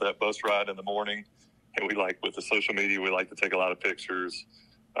starts with that bus ride in the morning. And with the social media, we like to take a lot of pictures.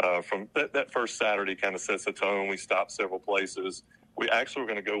 From that first Saturday kind of sets the tone. We stopped several places. We actually were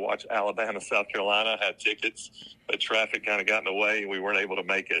going to go watch Alabama, South Carolina, had tickets, but traffic kind of got in the way, and we weren't able to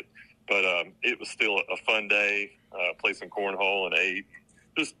make it. But it was still a fun day, play some cornhole and ate.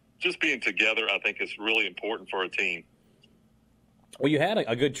 Just being together, I think, is really important for a team. Well, you had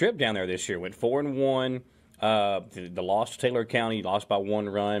a good trip down there this year. Went 4-1. The loss to Taylor County, lost by 1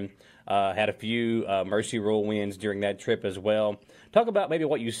 run. Had a few Mercy Rule wins during that trip as well. Talk about maybe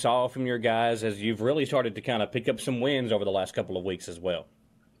what you saw from your guys as you've really started to kind of pick up some wins over the last couple of weeks as well.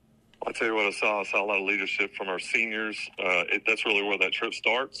 I'll tell you what I saw. I saw a lot of leadership from our seniors. That's really where that trip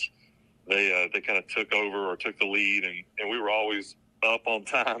starts. They kind of took over or took the lead, and we were always up on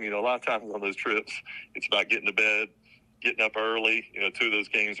time. A lot of times on those trips, it's about getting to bed, getting up early. 2 of those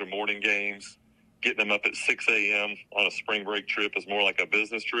games are morning games. Getting them up at 6 a.m. on a spring break trip is more like a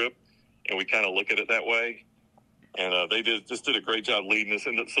business trip, and we kind of look at it that way. And they did a great job leading us,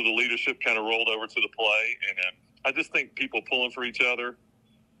 and so the leadership kind of rolled over to the play. And I just think people pulling for each other.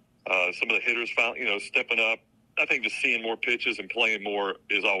 Some of the hitters found, stepping up. I think just seeing more pitches and playing more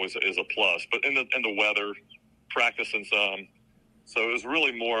is always a plus. But in the weather, practicing some. So it was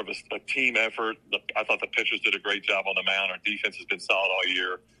really more of a team effort. I thought the pitchers did a great job on the mound. Our defense has been solid all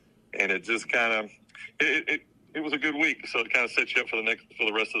year. And it just kind of it was a good week, so it kind of sets you up for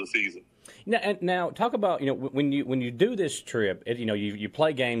the rest of the season. Now talk about when you do this trip, you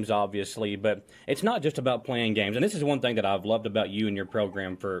play games obviously, but it's not just about playing games. And this is one thing that I've loved about you and your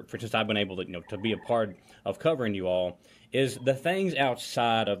program for since I've been able to be a part of covering you all. Is the things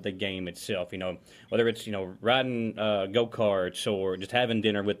outside of the game itself, whether it's, riding go-karts or just having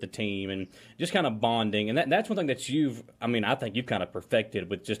dinner with the team and just kind of bonding. And that's one thing that I think you've kind of perfected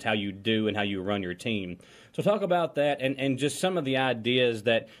with just how you do and how you run your team. So talk about that and just some of the ideas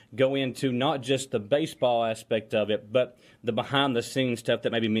that go into not just the baseball aspect of it, but the behind-the-scenes stuff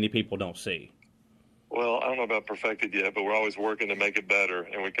that maybe many people don't see. Well, I don't know about perfected yet, but we're always working to make it better,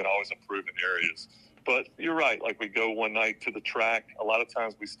 and we can always improve in areas. But you're right. Like we go one night to the track. A lot of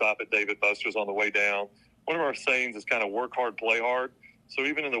times we stop at David Buster's on the way down. One of our sayings is kind of work hard, play hard. So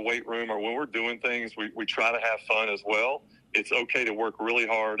even in the weight room or when we're doing things, we try to have fun as well. It's okay to work really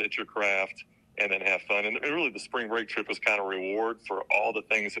hard at your craft and then have fun. And really the spring break trip is kind of reward for all the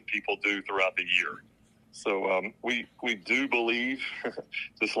things that people do throughout the year. So we do believe,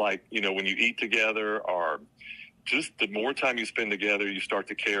 just like, when you eat together or just the more time you spend together, you start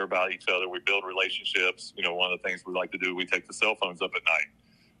to care about each other. We build relationships. One of the things we like to do, we take the cell phones up at night.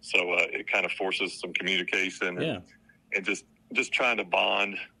 So it kind of forces some communication and just trying to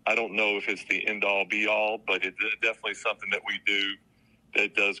bond. I don't know if it's the end-all, be-all, but it's definitely something that we do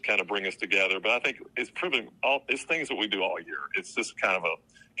that does kind of bring us together. But I think it's it's things that we do all year. It's just kind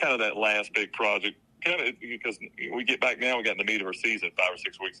of that last big project. Because we get back now, we got in the meat of our season, 5 or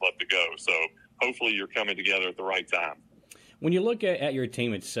 6 weeks left to go. So hopefully you're coming together at the right time. When you look at your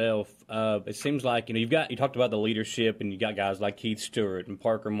team itself, it seems like you talked about the leadership, and you got guys like Keith Stewart and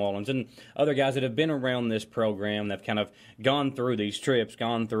Parker Mullins and other guys that have been around this program that have kind of gone through these trips,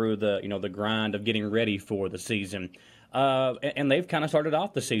 gone through the grind of getting ready for the season. And they've kind of started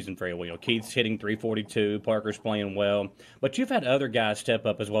off the season very well. Keith's hitting .342, Parker's playing well, but you've had other guys step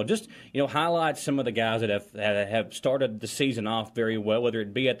up as well. Just highlight some of the guys that have started the season off very well, whether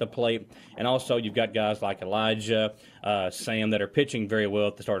it be at the plate, and also you've got guys like Elijah, Sam that are pitching very well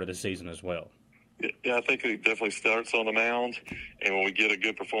at the start of the season as well. Yeah, I think it definitely starts on the mound, and when we get a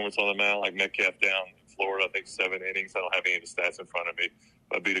good performance on the mound, like Metcalf down in Florida, I think 7 innings. I don't have any of the stats in front of me.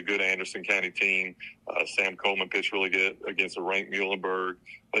 I beat a good Anderson County team. Sam Coleman pitched really good against a ranked Muhlenberg.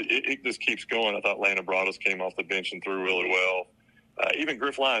 But it just keeps going. I thought Landon Broaddus came off the bench and threw really well. Even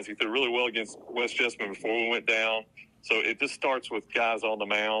Griff Lyons, he threw really well against West Jessamine before we went down. So it just starts with guys on the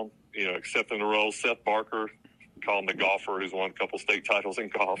mound, accepting the role. Seth Barker, call him the golfer, who's won a couple state titles in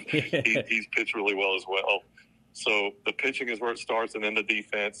golf. He's pitched really well as well. So the pitching is where it starts, and then the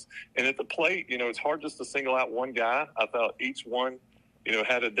defense. And at the plate, it's hard just to single out one guy. I thought each one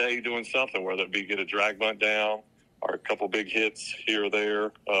had a day doing something, whether it be get a drag bunt down or a couple big hits here or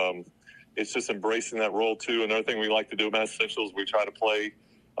there. It's just embracing that role, too. Another thing we like to do about Essentials, we try to play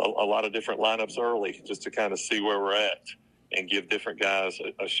a lot of different lineups early just to kind of see where we're at and give different guys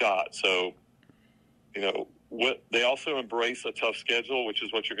a shot. So, they also embrace a tough schedule, which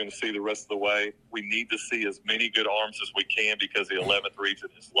is what you're going to see the rest of the way. We need to see as many good arms as we can because the 11th region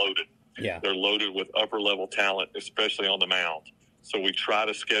is loaded. Yeah. They're loaded with upper-level talent, especially on the mound. So we try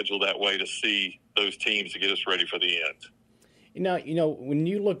to schedule that way to see those teams to get us ready for the end. When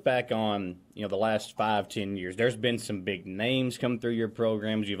you look back on, the last 5-10 years, there's been some big names come through your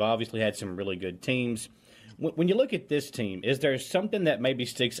programs. You've obviously had some really good teams. When you look at this team, is there something that maybe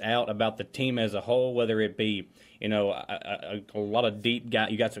sticks out about the team as a whole, whether it be, a lot of deep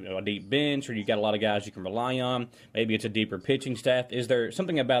guys, you got a deep bench, or you got a lot of guys you can rely on? Maybe it's a deeper pitching staff. Is there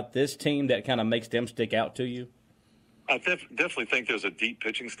something about this team that kind of makes them stick out to you? I definitely think there's a deep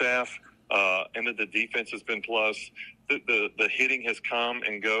pitching staff, and that the defense has been plus. the hitting has come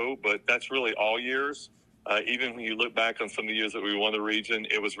and go, but that's really all years. Even when you look back on some of the years that we won the region,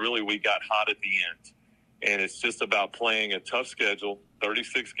 it was really we got hot at the end. And it's just about playing a tough schedule,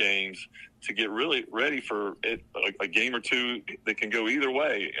 36 games, to get really ready for it, a game or two that can go either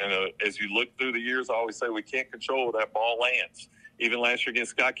way. And as you look through the years, I always say we can't control where that ball lands. Even last year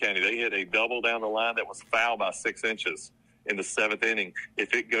against Scott County, they hit a double down the line that was foul by 6 inches in the 7th inning.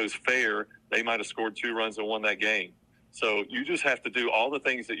 If it goes fair, they might have scored 2 runs and won that game. So you just have to do all the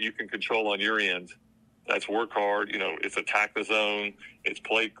things that you can control on your end. That's work hard. It's attack the zone. It's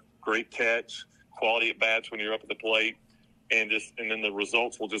play great catch, quality at bats when you're up at the plate, and then the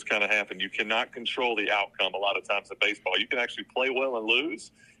results will just kind of happen. You cannot control the outcome a lot of times in baseball. You can actually play well and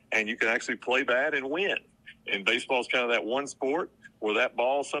lose, and you can actually play bad and win. And baseball is kind of that one sport where that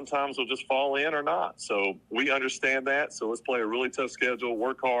ball sometimes will just fall in or not. So we understand that. So let's play a really tough schedule,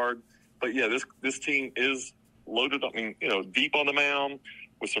 work hard. But yeah, this team is loaded. Deep on the mound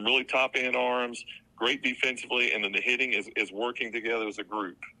with some really top end arms, great defensively, and then the hitting is working together as a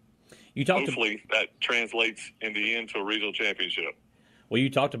group. Hopefully that translates in the end to a regional championship. Well, you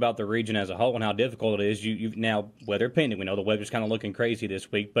talked about the region as a whole and how difficult it is. You've now, weather pending, we know the weather's kind of looking crazy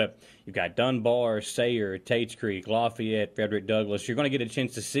this week, but you've got Dunbar, Sayre, Tates Creek, Lafayette, Frederick Douglass. You're going to get a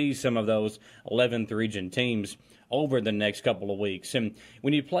chance to see some of those 11th region teams over the next couple of weeks. And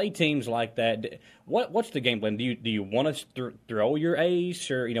when you play teams like that, what's the game plan? Do you want to throw your ace,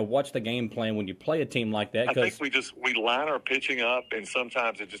 or what's the game plan when you play a team like that? I think we line our pitching up, and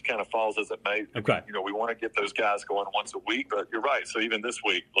sometimes it just kind of falls as it may. Okay. We want to get those guys going once a week, but you're right. So even this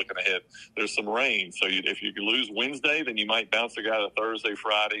week, looking ahead, there's some rain. So if you lose Wednesday, then you might bounce the guy to Thursday,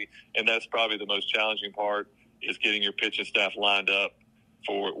 Friday, and that's probably the most challenging part, is getting your pitching staff lined up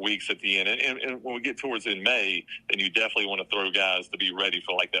for weeks at the end. And when we get towards in May, then you definitely want to throw guys to be ready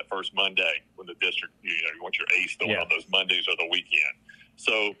for like that first Monday when the district, you want your ace throwing on those Mondays or the weekend.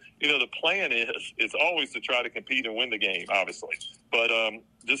 So, the plan is always to try to compete and win the game, obviously. But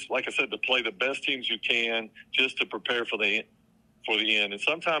just like I said, to play the best teams you can, just to prepare for the end. And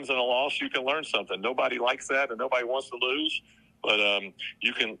sometimes in a loss, you can learn something. Nobody likes that, and nobody wants to lose. But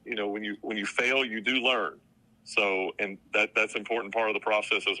you can, when you fail, you do learn. So, and that's an important part of the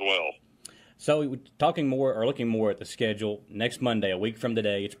process as well. So, looking more at the schedule, next Monday, a week from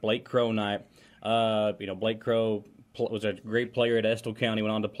today, it's Blake Crow night. Blake Crow was a great player at Estill County,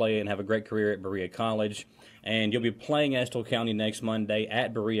 went on to play and have a great career at Berea College. And you'll be playing Estill County next Monday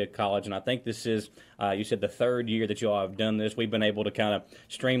at Berea College. And I think this is, you said, the 3rd year that you all have done this. We've been able to kind of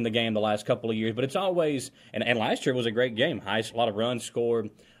stream the game the last couple of years. But it's always, and last year was a great game. A lot of runs scored.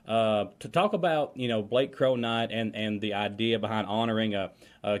 To talk about, Blake Crow night and the idea behind honoring a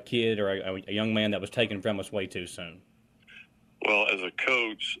kid or a young man that was taken from us way too soon. Well, as a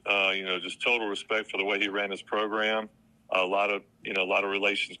coach, just total respect for the way he ran his program. A lot of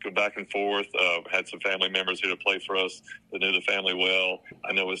relations go back and forth. Had some family members here to play for us that knew the family well.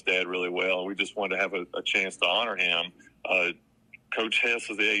 I know his dad really well, and we just wanted to have a chance to honor him. Coach Hess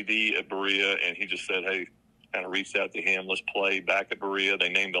is the AD at Berea, and he just said, hey, kind of reached out to him. Let's play back at Berea. They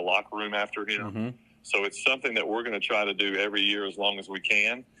named a locker room after him. Mm-hmm. So it's something that we're going to try to do every year as long as we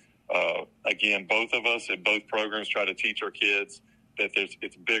can. Again, both of us at both programs try to teach our kids that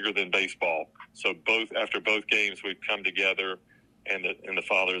it's bigger than baseball. So after both games, we've come together, and the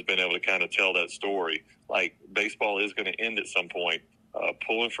father has been able to kind of tell that story. Like, baseball is going to end at some point.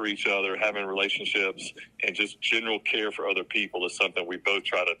 Pulling for each other, having relationships, and just general care for other people is something we both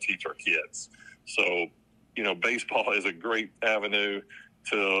try to teach our kids. So, baseball is a great avenue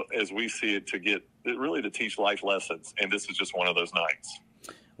to, as we see it, to teach life lessons. And this is just one of those nights.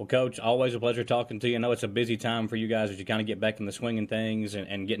 Well, Coach, always a pleasure talking to you. I know it's a busy time for you guys as you kind of get back in the swing of things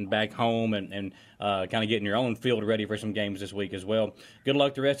and getting back home and kind of getting your own field ready for some games this week as well. Good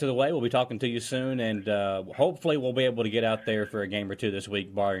luck the rest of the way. We'll be talking to you soon, and hopefully we'll be able to get out there for a game or two this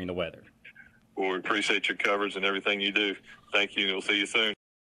week, barring the weather. Well, we appreciate your coverage and everything you do. Thank you, and we'll see you soon.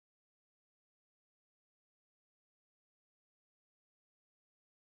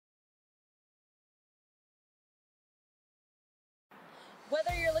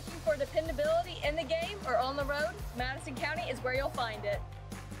 Whether you're looking for dependability in the game or on the road, Madison County is where you'll find it.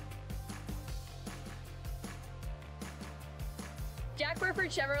 Jack Burford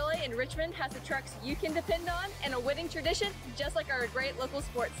Chevrolet in Richmond has the trucks you can depend on and a winning tradition just like our great local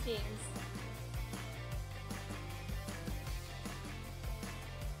sports teams.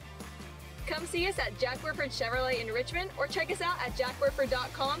 Come see us at Jack Burford Chevrolet in Richmond or check us out at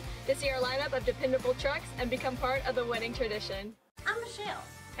jackburford.com to see our lineup of dependable trucks and become part of the winning tradition. I'm Michelle.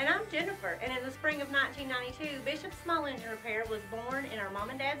 And I'm Jennifer. And in the spring of 1992, Bishop Small Engine Repair was born in our mom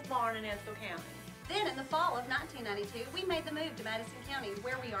and dad's barn in Estill County. Then in the fall of 1992, we made the move to Madison County,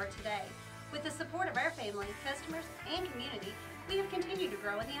 where we are today. With the support of our family, customers, and community, we have continued to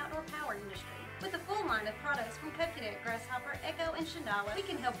grow in the outdoor power industry. With a full line of products from Coconut, Grasshopper, Echo, and Shandala, we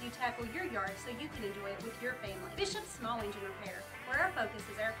can help you tackle your yard so you can enjoy it with your family. Bishop's Small Engine Repair, where our focus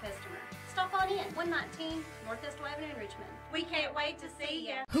is our customer. Stop on in, 119 Northwest Avenue in Richmond. We can't wait to see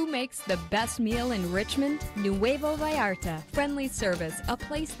you. Who makes the best meal in Richmond? Nuevo Vallarta. Friendly service, a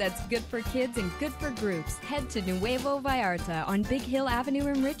place that's good for kids and good for groups. Head to Nuevo Vallarta on Big Hill Avenue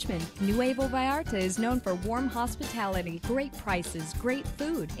in Richmond. Nuevo Vallarta is known for warm hospitality, great prices, great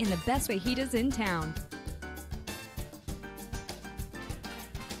food, and the best fajitas in town.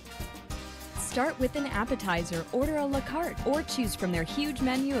 Start with an appetizer, order a la carte, or choose from their huge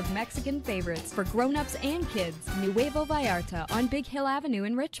menu of Mexican favorites for grown-ups and kids. Nuevo Vallarta on Big Hill Avenue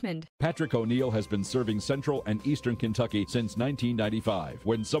in Richmond. Patrick O'Neill has been serving Central and Eastern Kentucky since 1995.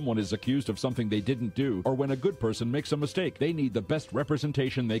 When someone is accused of something they didn't do, or when a good person makes a mistake, they need the best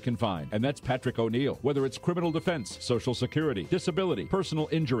representation they can find. And that's Patrick O'Neill. Whether it's criminal defense, Social Security, disability, personal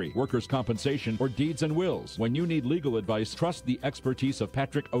injury, workers' compensation, or deeds and wills, when you need legal advice, trust the expertise of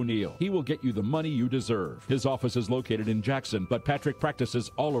Patrick O'Neill. He will get you the money you deserve. His office is located in Jackson, but Patrick practices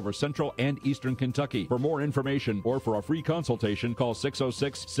all over Central and Eastern Kentucky. For more information or for a free consultation, call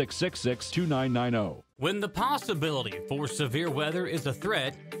 606-666-2990. When the possibility for severe weather is a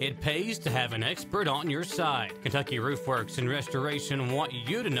threat, it pays to have an expert on your side. Kentucky Roofworks and Restoration want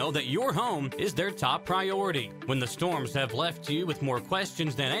you to know that your home is their top priority. When the storms have left you with more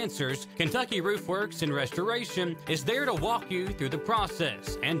questions than answers, Kentucky Roofworks and Restoration is there to walk you through the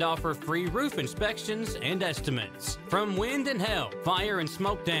process and offer free roof inspections and estimates. From wind and hail, fire and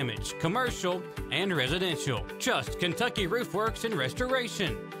smoke damage, commercial and residential. Trust Kentucky Roofworks and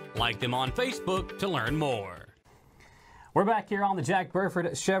Restoration. Like them on Facebook to learn more. We're back here on the Jack Burford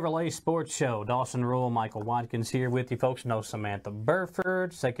Chevrolet Sports Show. Dawson Rule, Michael Watkins here with you. Folks know Samantha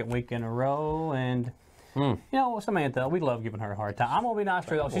Burford, second week in a row. And, you know, Samantha, we love giving her a hard time. I'm going to be nice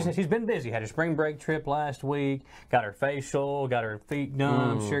to her, though. She's been busy. Had her spring break trip last week, got her facial, got her feet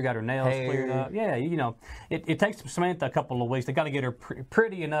done, sure got her nails cleared up. Yeah, you know, it takes Samantha a couple of weeks. They got to get her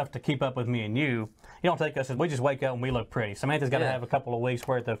pretty enough to keep up with me and you. You don't take us, we just wake up and we look pretty. Samantha's got to have a couple of weeks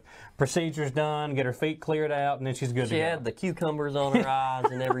worth of procedures done, get her feet cleared out, and then she's good to go. She had the cucumbers on her eyes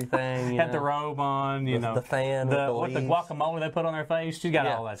and everying. Had the robe on, you know. The fan, the guacamole they put on her face. She's got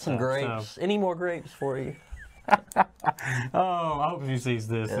all that stuff. Some grapes. So. Any more grapes for you? Oh, I hope she sees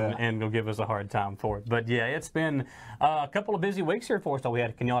this and will give us a hard time for it. But yeah, it's been a couple of busy weeks here for us. So we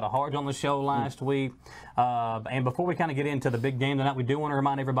had Kenyatta Harge on the show last week. And before we kind of get into the big game tonight, we do want to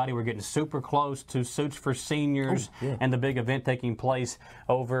remind everybody we're getting super close to Suits for Seniors and the big event taking place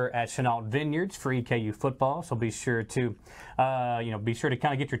over at Chenault Vineyards for EKU football. So be sure to kind of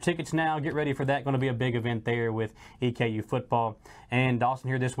get your tickets now. Get ready for that. Going to be a big event there with EKU football. And Dawson,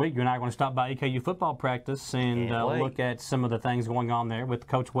 here this week, you and I are going to stop by EKU football practice and look at some of the things going on there with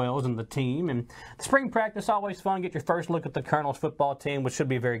Coach Wells and the team. And the spring practice, always fun. Get your first look at the Colonels football team, which should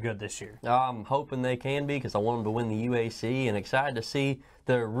be very good this year. I'm hoping they can be because I want them to win the UAC and excited to see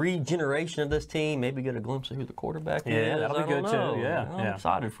the regeneration of this team. Maybe get a glimpse of who the quarterback is. Yeah, that'll be good too. Yeah, I'm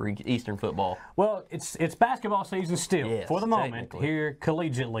excited for Eastern football. Well, it's basketball season still for the moment here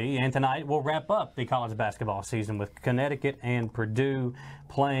collegiately, and tonight we'll wrap up the college basketball season with Connecticut and Purdue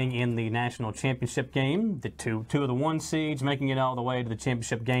playing in the national championship game. The two of the 1 seeds making it all the way to the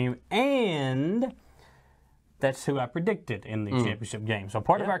championship game, and that's who I predicted in the championship game. So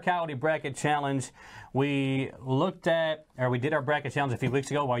part of our Coyote Bracket Challenge, we did our bracket challenge a few weeks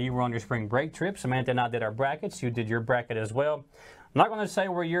ago while you were on your spring break trip. Samantha and I did our brackets. You did your bracket as well. I'm not going to say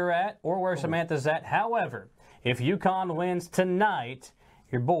where you're at or where Samantha's at. However, if UConn wins tonight,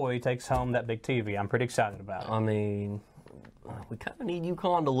 your boy takes home that big TV. I'm pretty excited about it. I mean, we kind of need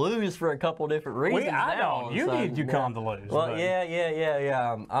UConn to lose for a couple different reasons. I don't. You need UConn to lose. Well, but.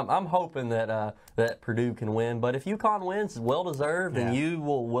 Yeah. I'm hoping that that Purdue can win. But if UConn wins, well deserved, and you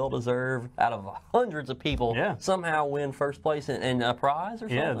will well deserve out of hundreds of people somehow win first place and a prize or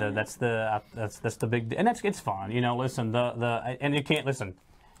something. Yeah, that's the big, and it's fun. You know, listen, and you can't listen.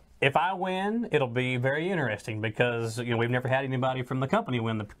 If I win, it'll be very interesting because we've never had anybody from the company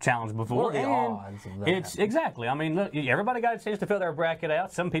win the challenge before. What are the odds of that? It's exactly. I mean, look, everybody got a chance to fill their bracket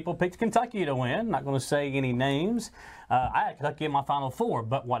out. Some people picked Kentucky to win. Not going to say any names, I had Kentucky in my Final Four,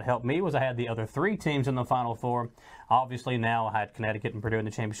 but what helped me was I had the other 3 teams in the Final Four. Obviously, now I had Connecticut and Purdue in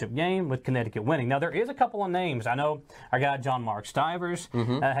the championship game, with Connecticut winning. Now, there is a couple of names. I know our guy John Mark Stivers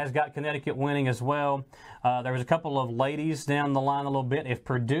has got Connecticut winning as well. There was a couple of ladies down the line a little bit. If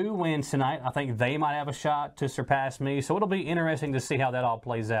Purdue wins tonight, I think they might have a shot to surpass me. So it'll be interesting to see how that all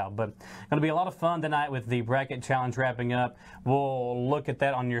plays out. But going to be a lot of fun tonight with the bracket challenge wrapping up. We'll look at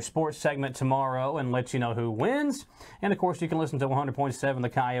that on your sports segment tomorrow and let you know who wins. And, of course, you can listen to 100.7 The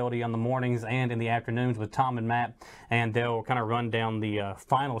Coyote on the mornings and in the afternoons with Tom and Matt. And they'll kind of run down the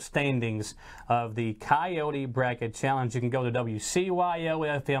final standings of the Coyote Bracket Challenge. You can go to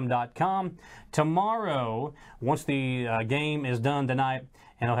WCYOFM.com. Tomorrow, once the game is done tonight,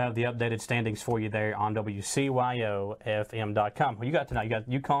 and I'll have the updated standings for you there on WCYOFM.com. What you got tonight? You got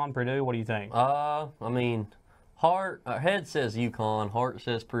UConn, Purdue? What do you think? I mean, head says UConn, heart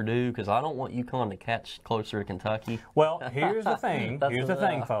says Purdue, because I don't want UConn to catch closer to Kentucky. Well, here's the thing. Here's the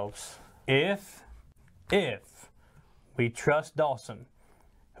thing, folks. If we trust Dawson,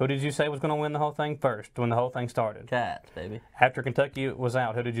 who did you say was going to win the whole thing first when the whole thing started? Cats, baby. After Kentucky was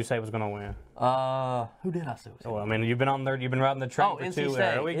out, who did you say was going to win? Who did I say was going to win? Well, I mean, you've been on there, you've been riding the train for NC 2 State.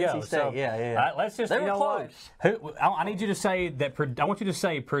 There we go. NC State. So, yeah. Let's just, they you were know close. what? I need you to say that. I want you to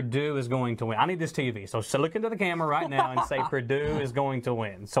say Purdue is going to win. I need this TV. So look into the camera right now and say Purdue is going to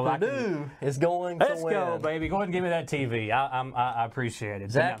win. So Purdue is going to win. Let's go, baby. Go ahead and give me that TV. I appreciate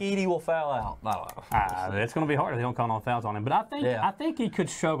it. Zach Edey will foul out. I don't know. It's going to be hard if they don't call no fouls on him. But I think he could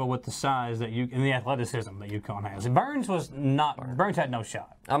struggle with the size that and the athleticism that UConn has. Burns had no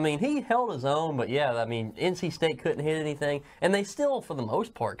shot. I mean, he held his own, but yeah, I mean, NC State couldn't hit anything, and they still, for the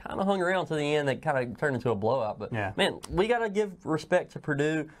most part, kind of hung around to the end. They kind of turned into a blowout. But man, we got to give respect to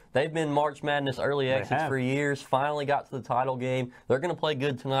Purdue. They've been March Madness early exits for years. Finally got to the title game. They're going to play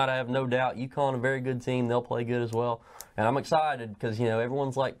good tonight, I have no doubt. UConn, a very good team. They'll play good as well. And I'm excited because, you know,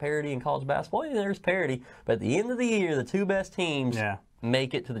 everyone's like parity in college basketball. Yeah, there's parity. But at the end of the year, the 2 best teams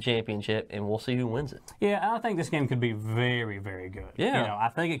make it to the championship, and we'll see who wins it. Yeah, I think this game could be very, very good. Yeah. You know, I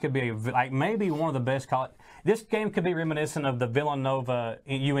think it could be maybe one of the best college. This game could be reminiscent of the Villanova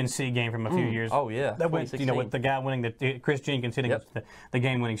UNC game from a few years. Oh yeah, that went, you know, with the guy winning Chris Jenkins hitting the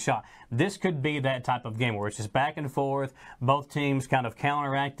game-winning shot. This could be that type of game where it's just back and forth, both teams kind of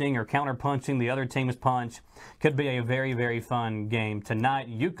counteracting or counterpunching the other team's punch. Could be a very, very fun game tonight.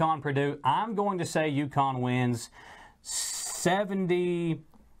 UConn Purdue. I'm going to say UConn wins 70.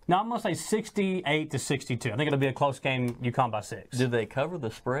 No, I'm going to say 68 to 62. I think it'll be a close game. UConn by 6. Did they cover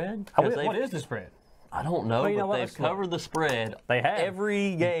the spread? What is the spread? I don't know, but they've covered the spread. They have.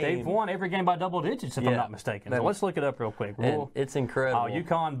 Every game. They've won every game by double digits, if I'm not mistaken. So let's look it up real quick. It's incredible.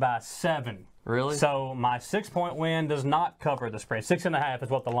 UConn by 7. Really? So my 6-point win does not cover the spread. 6.5 is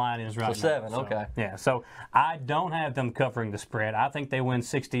what the line is right now. 7, okay. Yeah, so I don't have them covering the spread. I think they win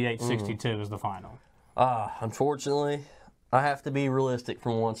 68-62 is the final. Unfortunately, I have to be realistic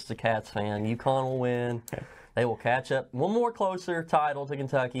for once as a Cats fan. UConn will win. They will catch up one more closer title to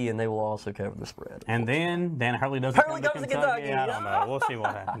Kentucky, and they will also cover the spread. And then Dan Hurley doesn't come to Kentucky. I don't know. We'll see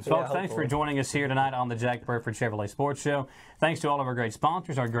what happens. Folks, thanks for joining us here tonight on the Jack Burford Chevrolet Sports Show. Thanks to all of our great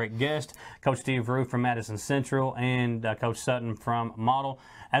sponsors, our great guest, Coach Steve Rue from Madison Central and Coach Sutton from Model.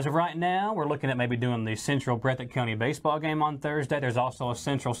 As of right now, we're looking at maybe doing the Central Breathitt County baseball game on Thursday. There's also a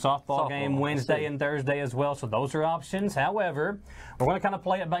Central softball game Wednesday and Thursday as well, so those are options. However, we're going to kind of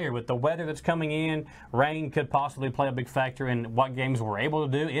play it by ear with the weather that's coming in. Rain could possibly play a big factor in what games we're able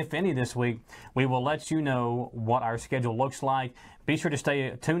to do, if any, this week. We will let you know what our schedule looks like. Be sure to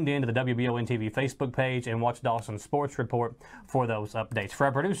stay tuned in to the WBON TV Facebook page and watch Dawson's Sports Report for those updates. For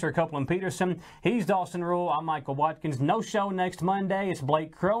our producer, Copeland Peterson, he's Dawson Rule. I'm Michael Watkins. No show next Monday. It's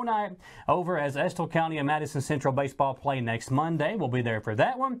Blake Crow night over as Estill County and Madison Central baseball play next Monday. We'll be there for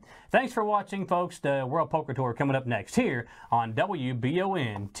that one. Thanks for watching, folks. The World Poker Tour coming up next here on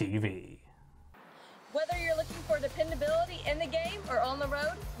WBON TV. Whether you're looking for dependability in the game or on the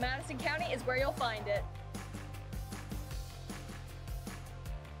road, Madison County is where you'll find it.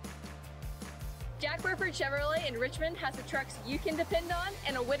 Jack Burford Chevrolet in Richmond has the trucks you can depend on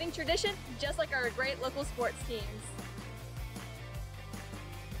and a winning tradition just like our great local sports teams.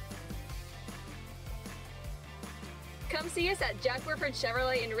 Come see us at Jack Burford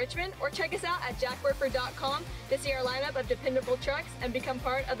Chevrolet in Richmond or check us out at jackburford.com to see our lineup of dependable trucks and become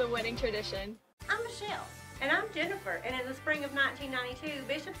part of the winning tradition. I'm Michelle. And I'm Jennifer, and in the spring of 1992,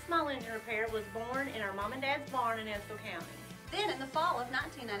 Bishop's Small Engine Repair was born in our mom and dad's barn in Estill County. Then in the fall of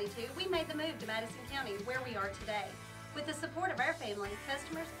 1992, we made the move to Madison County, where we are today. With the support of our family,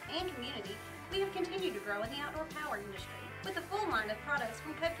 customers, and community, we have continued to grow in the outdoor power industry. With a full line of products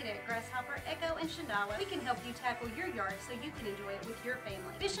from Coconut, Grasshopper, Echo, and Shandala, we can help you tackle your yard so you can enjoy it with your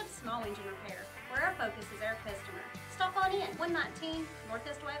family. Bishop Small Engine Repair, where our focus is our customer. Stop on in, 119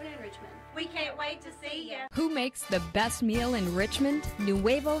 Northwest Avenue in Richmond. We can't wait to see ya. Who makes the best meal in Richmond?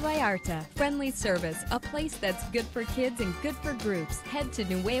 Nuevo Vallarta. Friendly service, a place that's good for kids and good for groups. Head to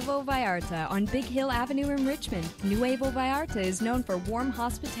Nuevo Vallarta on Big Hill Avenue in Richmond. Nuevo Vallarta is known for warm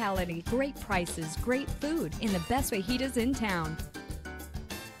hospitality, great prices, great food, and the best fajitas in town.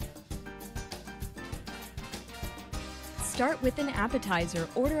 Start with an appetizer,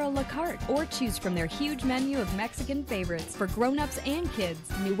 order a la carte, or choose from their huge menu of Mexican favorites for grown-ups and kids.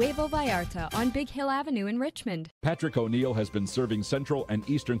 Nuevo Vallarta on Big Hill Avenue in Richmond. Patrick O'Neill has been serving Central and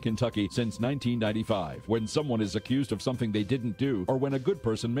Eastern Kentucky since 1995. When someone is accused of something they didn't do, or when a good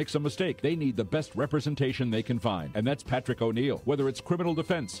person makes a mistake, they need the best representation they can find. And that's Patrick O'Neill. Whether it's criminal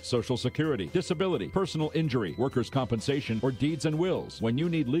defense, Social Security, disability, personal injury, workers' compensation, or deeds and wills, when you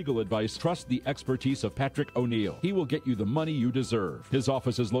need legal advice, trust the expertise of Patrick O'Neill. He will get you the money you deserve. His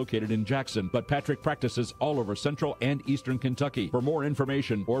office is located in Jackson, but Patrick practices all over Central and Eastern Kentucky. For more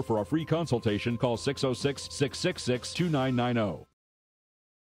information or for a free consultation, call 606-666-2990.